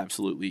 They're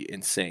absolutely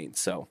insane.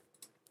 So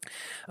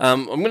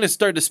I'm going to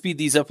start to speed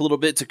these up a little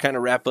bit to kind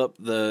of wrap up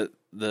the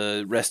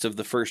rest of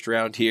the first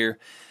round here.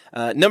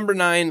 Number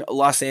 9,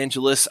 Los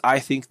Angeles. I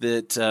think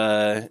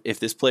that if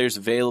this player's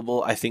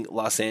available, I think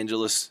Los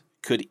Angeles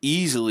could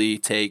easily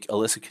take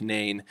Alyssa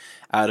Canane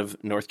out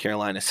of North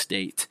Carolina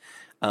State.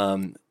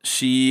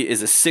 She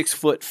is a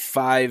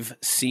 6'5"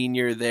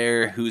 senior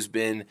there who's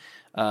been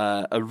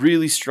a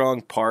really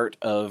strong part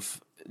of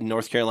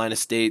North Carolina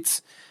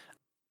State's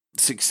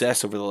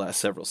success over the last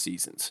several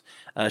seasons.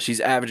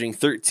 She's averaging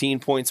 13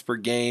 points per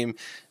game,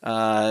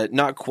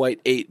 not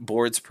quite 8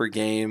 boards per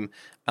game,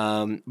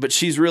 but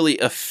she's really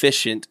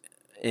efficient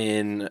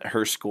in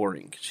her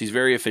scoring. She's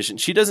very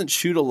efficient. She doesn't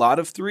shoot a lot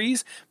of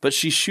threes, but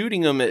she's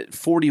shooting them at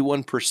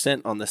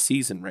 41% on the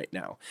season right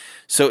now.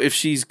 So if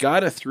she's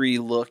got a 3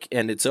 look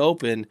and it's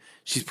open,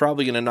 she's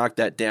probably going to knock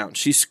that down.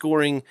 She's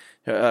scoring,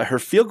 her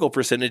field goal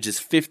percentage is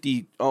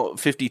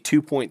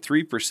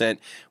 52.3%,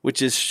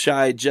 which is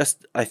shy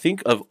just, I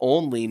think, of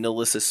only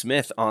NaLyssa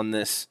Smith on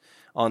this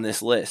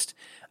list.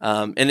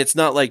 And it's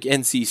not like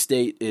NC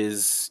State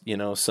is,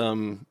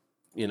 some,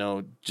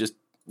 just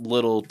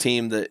little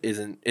team that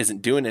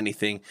isn't doing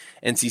anything.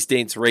 NC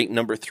State's ranked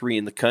number 3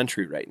 in the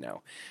country right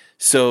now.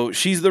 So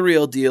she's the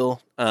real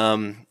deal.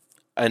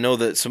 I know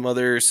that some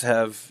others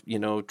have,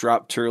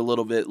 dropped her a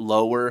little bit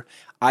lower.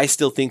 I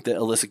still think that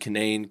Alyssa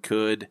Canane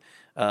could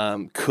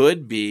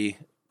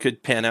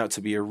pan out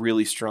to be a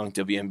really strong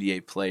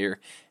WNBA player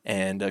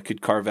and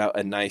could carve out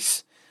a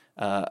nice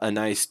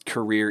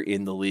career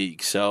in the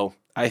league. So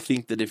I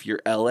think that if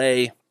you're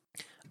LA,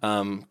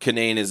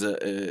 Canane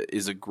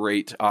is a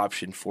great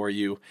option for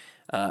you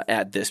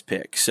at this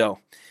pick. So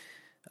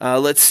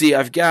let's see.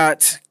 I've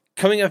got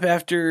coming up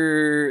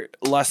after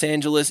Los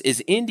Angeles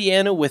is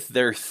Indiana with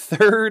their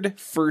 3rd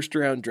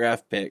first-round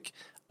draft pick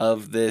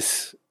of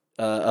this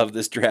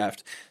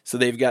draft. So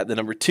they've got the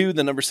number 2,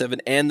 the number 7,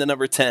 and the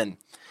number 10.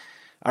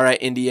 All right,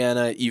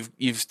 Indiana,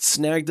 you've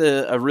snagged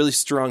a really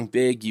strong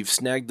big. You've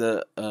snagged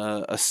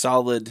a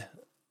solid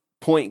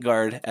point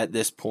guard at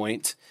this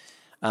point.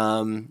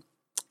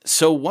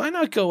 So why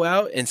not go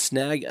out and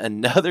snag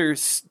another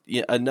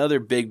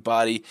big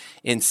body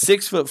in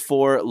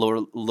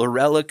 6'4"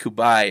 Lorella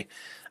Kubai?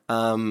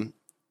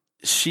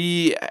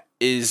 She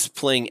is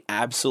playing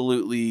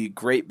absolutely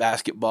great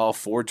basketball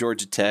for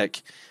Georgia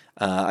Tech.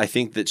 I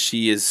think that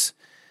she is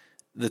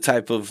the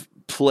type of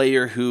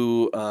player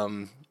who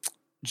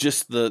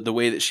just the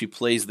way that she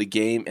plays the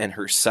game and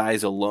her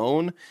size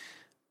alone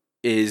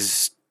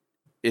is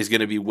going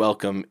to be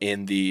welcome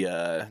in the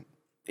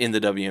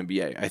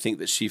WNBA. I think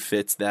that she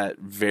fits that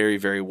very,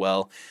 very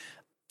well.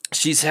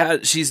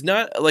 She's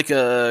not like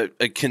a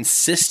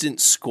consistent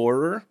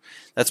scorer.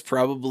 That's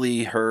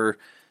probably her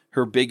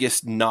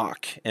biggest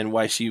knock and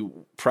why she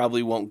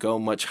probably won't go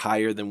much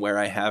higher than where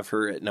I have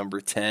her at number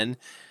 10.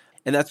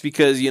 And that's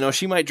because,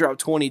 she might drop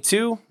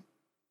 22,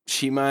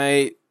 she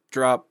might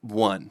drop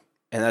 1.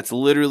 And that's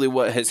literally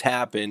what has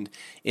happened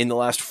in the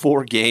last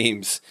 4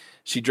 games.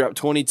 She dropped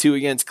 22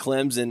 against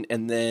Clemson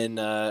and then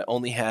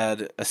only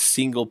had a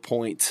single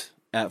point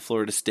at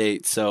Florida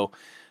State. So,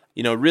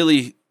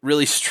 really,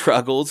 really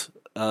struggled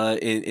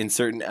in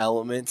certain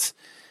elements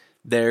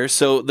there.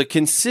 So the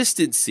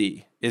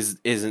consistency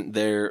isn't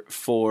there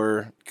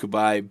for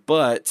Kubai,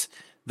 but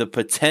the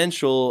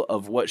potential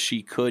of what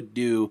she could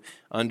do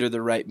under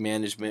the right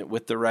management,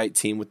 with the right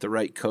team, with the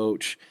right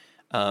coach,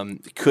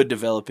 could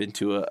develop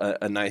into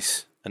a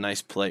nice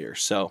player.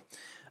 So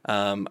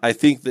I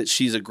think that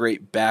she's a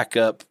great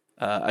backup,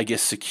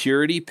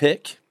 security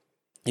pick.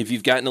 If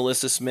you've got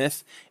NaLyssa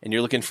Smith and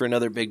you're looking for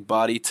another big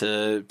body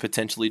to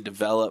potentially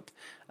develop,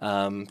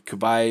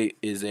 Kubai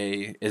is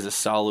a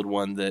solid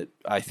one that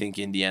I think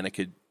Indiana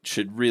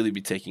should really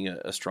be taking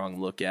a strong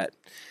look at.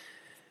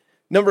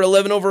 Number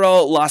 11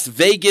 overall, Las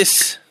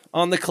Vegas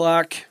on the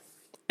clock.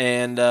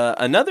 And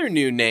another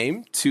new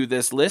name to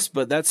this list,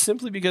 but that's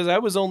simply because I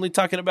was only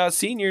talking about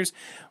seniors.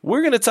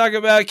 We're going to talk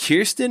about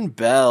Kirsten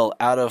Bell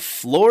out of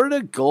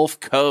Florida Gulf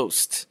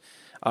Coast.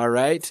 All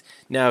right.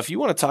 Now, if you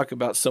want to talk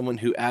about someone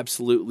who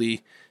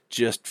absolutely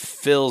just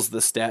fills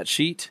the stat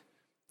sheet,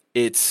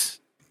 it's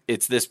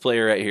this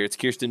player right here. It's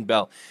Kirsten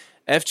Bell.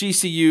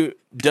 FGCU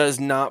does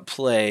not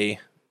play,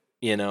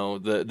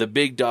 the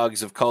big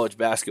dogs of college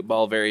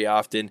basketball very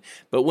often,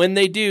 but when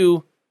they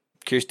do,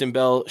 Kirsten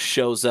Bell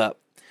shows up.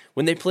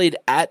 When they played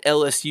at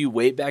LSU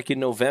way back in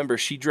November,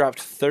 she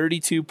dropped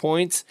 32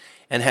 points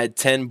and had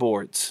 10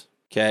 boards.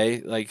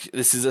 Okay, like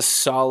this is a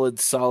solid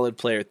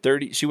player.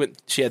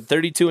 She had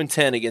 32 and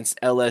 10 against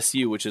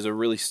LSU, which is a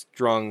really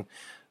strong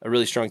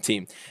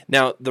team.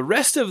 Now, the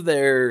rest of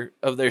their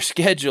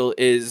schedule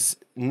is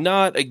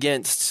not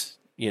against,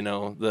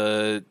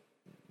 the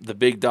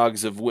big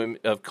dogs of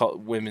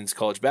women's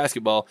college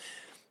basketball,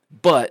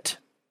 but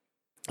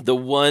the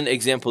one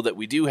example that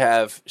we do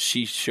have,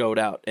 she showed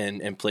out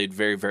and played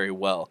very, very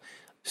well.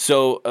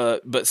 So,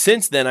 but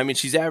since then, I mean,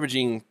 she's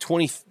averaging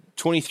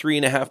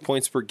 23.5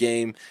 points per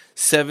game,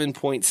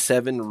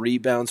 7.7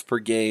 rebounds per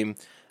game.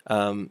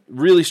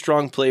 Really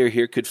strong player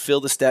here, could fill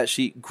the stat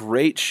sheet.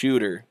 Great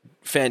shooter,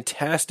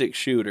 fantastic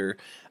shooter,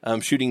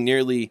 shooting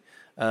nearly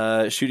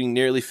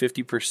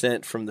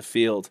 50% from the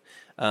field.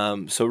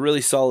 So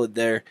really solid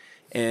there.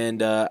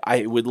 And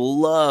I would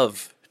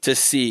love to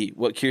see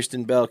what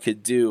Kirsten Bell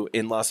could do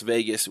in Las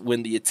Vegas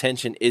when the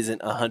attention isn't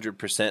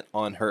 100%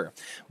 on her.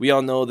 We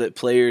all know that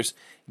players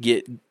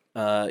get,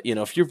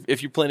 if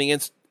you're playing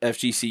against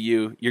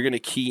FGCU, you're going to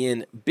key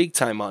in big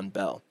time on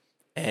Bell.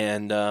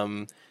 And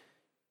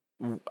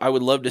I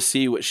would love to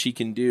see what she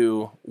can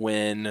do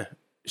when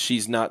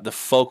she's not the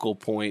focal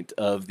point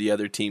of the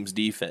other team's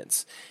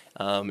defense,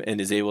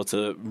 and is able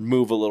to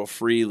move a little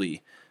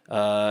freely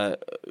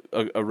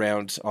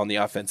around on the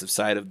offensive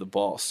side of the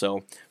ball.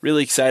 So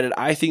really excited.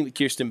 I think that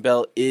Kirsten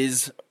Bell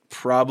is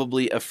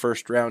probably a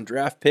first-round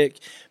draft pick,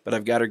 but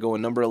I've got her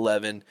going number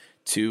 11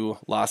 to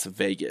Las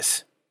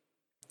Vegas.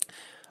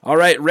 All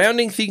right,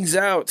 rounding things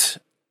out,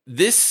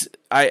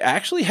 I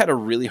actually had a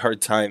really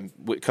hard time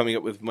coming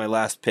up with my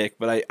last pick,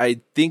 but I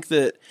think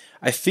that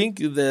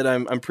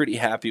I'm pretty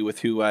happy with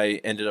who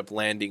I ended up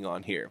landing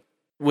on here.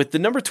 With the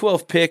number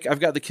 12 pick, I've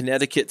got the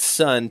Connecticut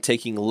Sun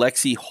taking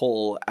Lexi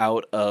Hull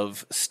out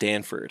of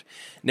Stanford.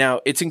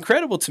 Now, it's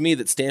incredible to me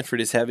that Stanford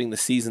is having the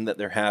season that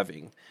they're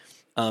having.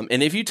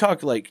 And if you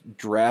talk like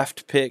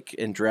draft pick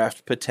and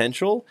draft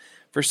potential,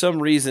 for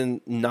some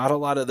reason, not a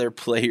lot of their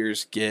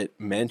players get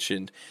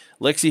mentioned.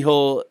 Lexi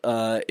Hull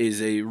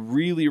is a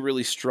really,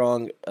 really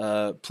strong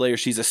player.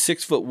 She's a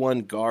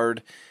 6'1"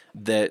 guard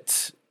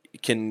that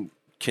can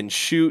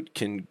shoot,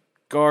 can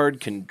guard,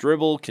 can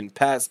dribble, can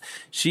pass.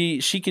 She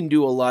can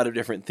do a lot of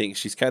different things.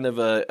 She's kind of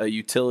a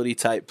utility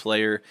type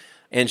player,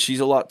 and she's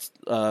a lot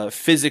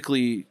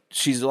physically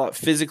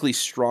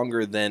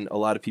stronger than a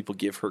lot of people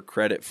give her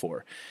credit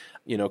for.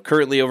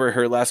 Currently over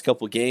her last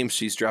couple games,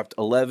 she's dropped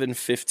 11,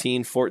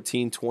 15,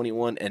 14,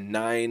 21, and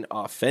 9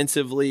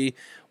 offensively,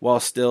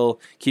 while still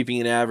keeping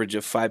an average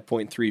of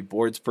 5.3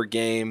 boards per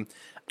game.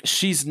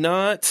 She's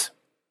not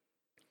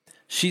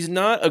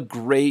a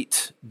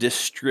great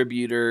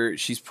distributor.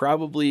 She's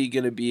probably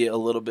going to be a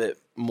little bit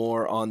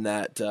more on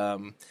that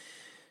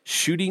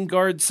shooting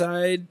guard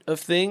side of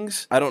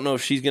things. I don't know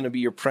if she's going to be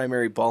your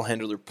primary ball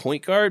handler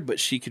point guard, but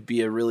she could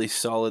be a really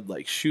solid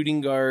like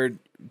shooting guard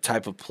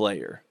type of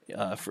player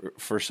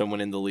for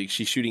someone in the league.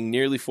 She's shooting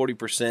nearly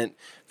 40%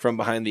 from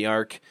behind the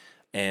arc,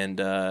 and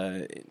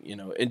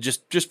and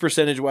just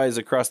percentage wise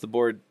across the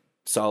board,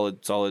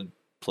 solid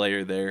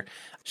player there.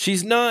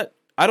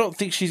 I don't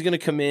think she's going to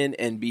come in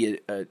and be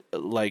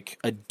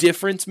a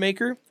difference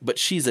maker, but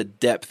she's a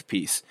depth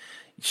piece.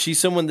 She's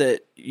someone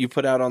that you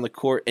put out on the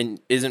court and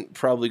isn't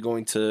probably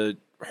going to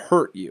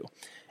hurt you.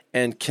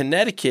 And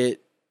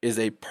Connecticut is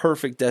a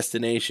perfect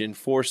destination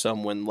for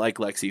someone like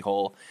Lexi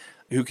Hull,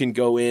 who can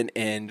go in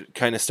and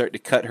kind of start to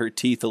cut her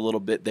teeth a little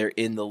bit there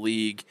in the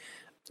league,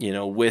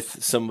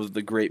 with some of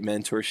the great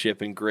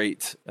mentorship and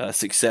great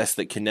success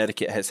that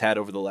Connecticut has had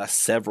over the last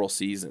several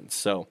seasons.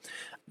 So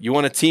you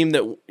want a team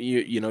that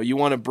you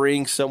want to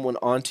bring someone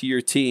onto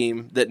your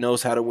team that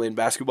knows how to win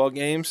basketball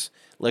games.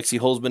 Lexi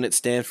Hull's been at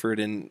Stanford,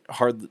 and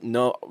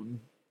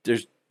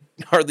there's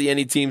hardly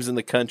any teams in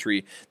the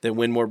country that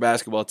win more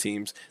basketball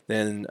teams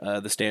than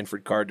the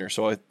Stanford Cardinal.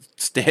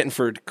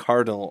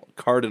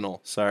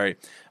 Sorry,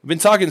 I've been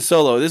talking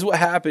solo. This is what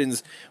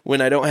happens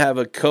when I don't have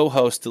a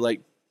co-host to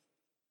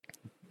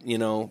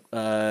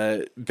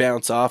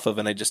bounce off of,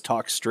 and I just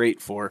talk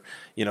straight for,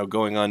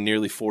 going on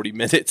nearly 40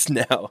 minutes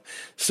now.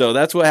 So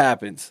that's what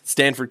happens.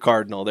 Stanford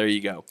Cardinal, there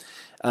you go.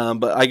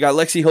 But I got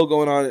Lexi Hull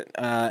going on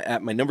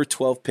at my number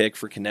 12 pick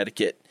for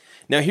Connecticut.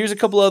 Now here's a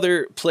couple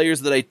other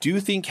players that I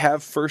do think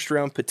have first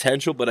round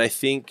potential, but I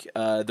think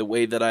the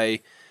way that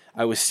I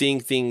was seeing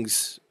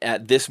things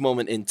at this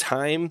moment in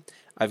time,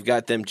 I've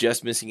got them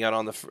just missing out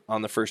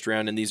on the first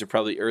round, and these are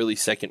probably early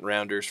second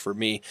rounders for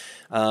me.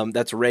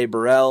 That's Ray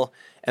Burrell,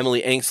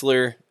 Emily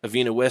Angsler,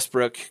 Avina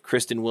Westbrook,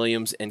 Kristen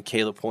Williams, and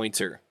Kayla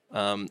Pointer.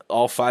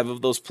 All 5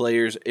 of those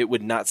players, it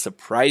would not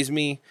surprise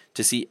me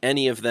to see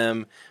any of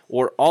them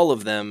or all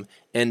of them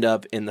end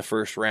up in the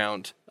first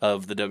round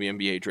of the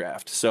WNBA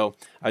draft. So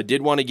I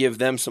did want to give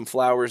them some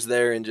flowers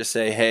there and just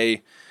say,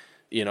 hey,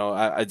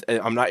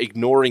 I'm not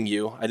ignoring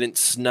you. I didn't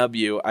snub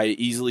you. I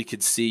easily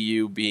could see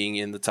you being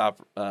in the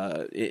top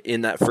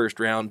in that first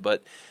round,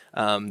 but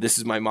this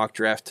is my mock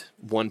draft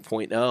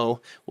 1.0.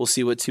 We'll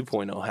see what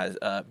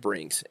 2.0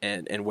 brings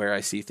and where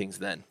I see things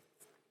then.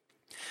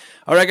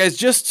 All right, guys,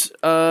 just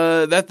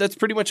that's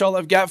pretty much all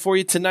I've got for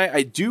you tonight.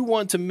 I do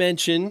want to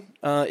mention,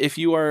 if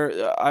you are,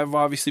 I've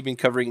obviously been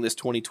covering this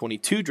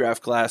 2022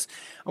 draft class.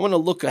 I want to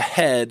look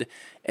ahead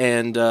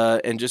and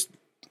just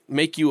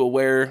make you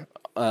aware.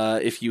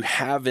 If you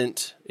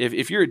haven't,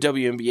 if you're a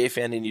WNBA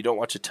fan and you don't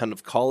watch a ton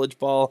of college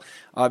ball,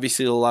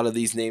 obviously a lot of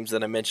these names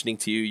that I'm mentioning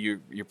to you,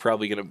 you're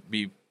probably going to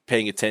be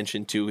paying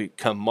attention to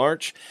come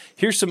March.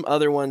 Here's some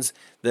other ones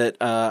that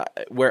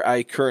where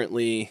I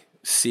currently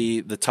see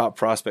the top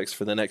prospects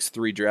for the next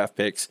 3 draft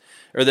picks,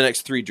 or the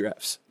next 3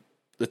 drafts.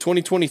 The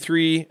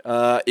 2023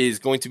 is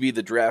going to be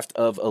the draft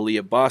of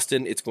Aaliyah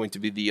Boston. It's going to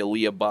be the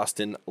Aaliyah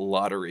Boston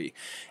lottery.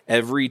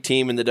 Every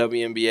team in the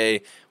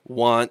WNBA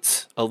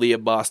wants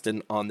Aaliyah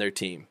Boston on their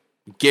team.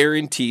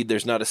 Guaranteed.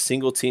 There's not a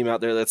single team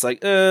out there that's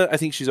like, I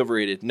think she's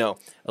overrated. No,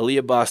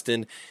 Aaliyah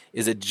Boston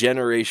is a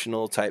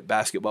generational type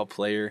basketball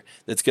player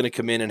that's going to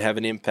come in and have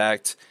an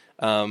impact,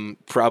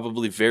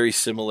 probably very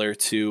similar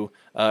to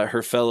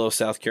her fellow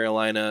South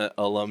Carolina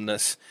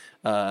alumnus,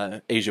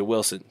 Asia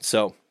Wilson.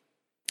 So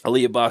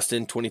Aaliyah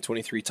Boston,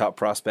 2023 top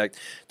prospect.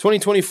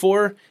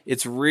 2024,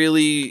 it's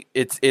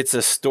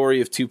a story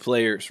of 2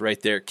 players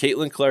right there.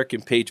 Caitlin Clark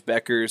and Paige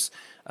Beckers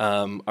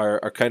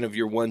are kind of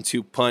your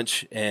 1-2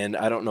 punch, and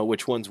I don't know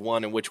which one's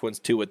 1 and which one's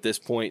 2 at this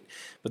point,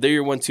 but they're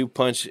your 1-2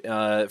 punch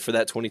for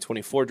that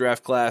 2024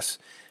 draft class,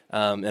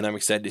 and I'm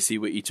excited to see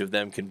what each of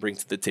them can bring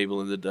to the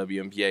table in the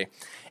WNBA.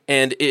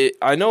 And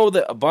I know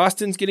that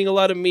Boston's getting a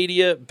lot of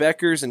media,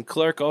 Beckers and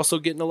Clark also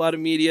getting a lot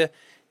of media.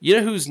 You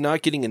know who's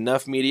not getting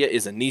enough media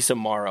is Anissa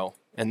Morrow,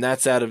 and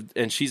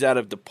she's out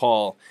of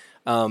DePaul.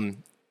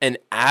 An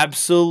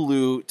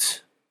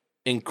absolute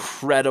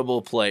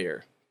incredible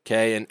player.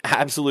 Okay, an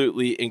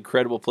absolutely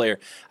incredible player.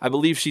 I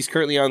believe she's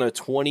currently on a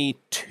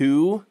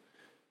 22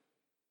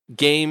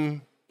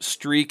 game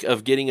streak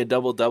of getting a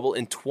double-double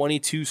in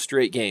 22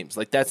 straight games.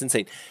 Like, that's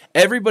insane.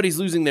 Everybody's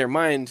losing their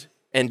mind,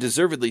 and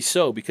deservedly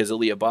so, because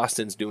Aaliyah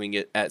Boston's doing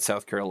it at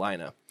South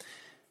Carolina.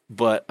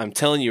 But I'm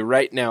telling you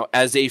right now,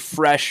 as a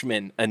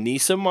freshman,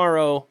 Anissa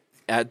Morrow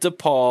at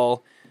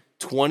DePaul,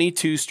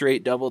 22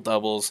 straight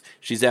double-doubles.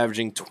 She's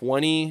averaging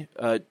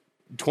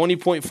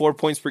 20.4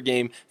 points per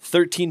game,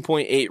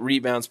 13.8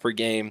 rebounds per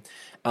game.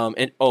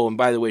 And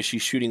by the way,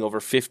 she's shooting over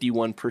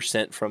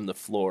 51% from the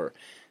floor.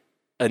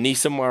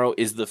 Anissa Morrow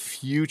is the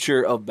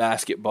future of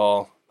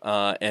basketball,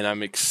 and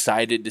I'm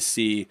excited to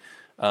see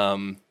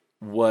how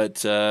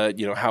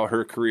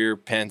her career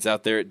pans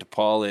out there at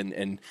DePaul,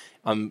 and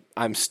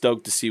I'm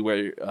stoked to see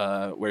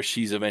where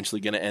she's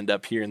eventually going to end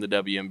up here in the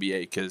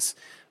WNBA, because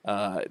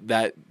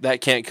that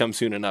can't come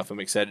soon enough. I'm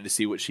excited to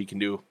see what she can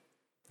do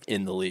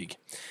in the league.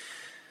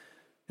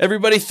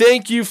 Everybody,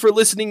 thank you for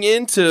listening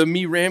in to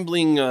me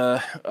rambling,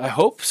 I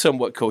hope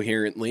somewhat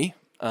coherently,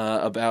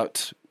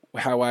 about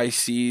how I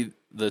see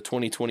the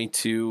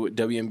 2022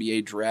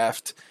 WNBA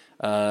draft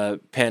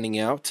panning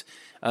out.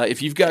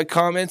 If you've got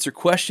comments or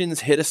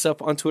questions, hit us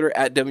up on Twitter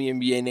at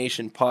WNBA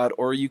Nation Pod,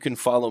 or you can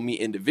follow me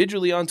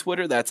individually on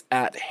Twitter. That's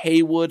at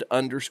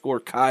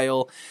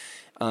Haywood_Kyle.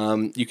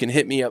 You can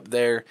hit me up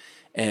there,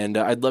 and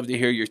I'd love to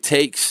hear your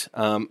takes.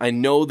 I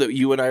know that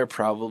you and I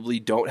probably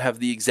don't have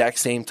the exact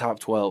same top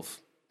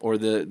 12, or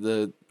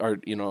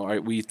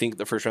we think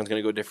the first round's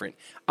going to go different.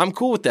 I'm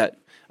cool with that.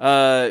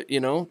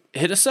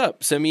 Hit us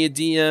up, send me a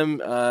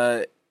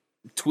DM,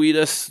 tweet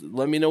us,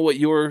 let me know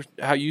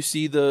how you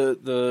see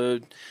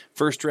the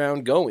first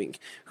round going.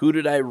 Who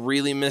did I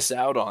really miss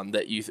out on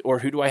or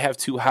who do I have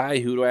too high?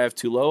 Who do I have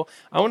too low?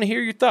 I want to hear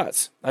your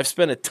thoughts. I've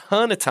spent a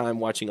ton of time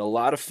watching a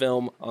lot of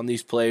film on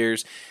these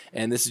players,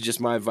 and this is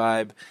just my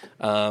vibe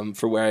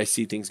for where I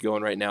see things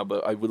going right now.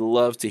 But I would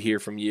love to hear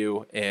from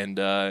you and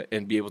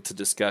be able to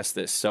discuss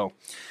this. So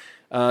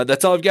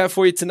that's all I've got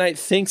for you tonight.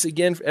 Thanks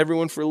again,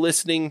 everyone, for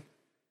listening.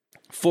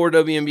 For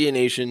WNBA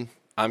Nation,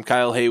 I'm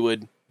Kyle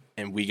Haywood,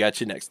 and we got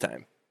you next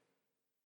time.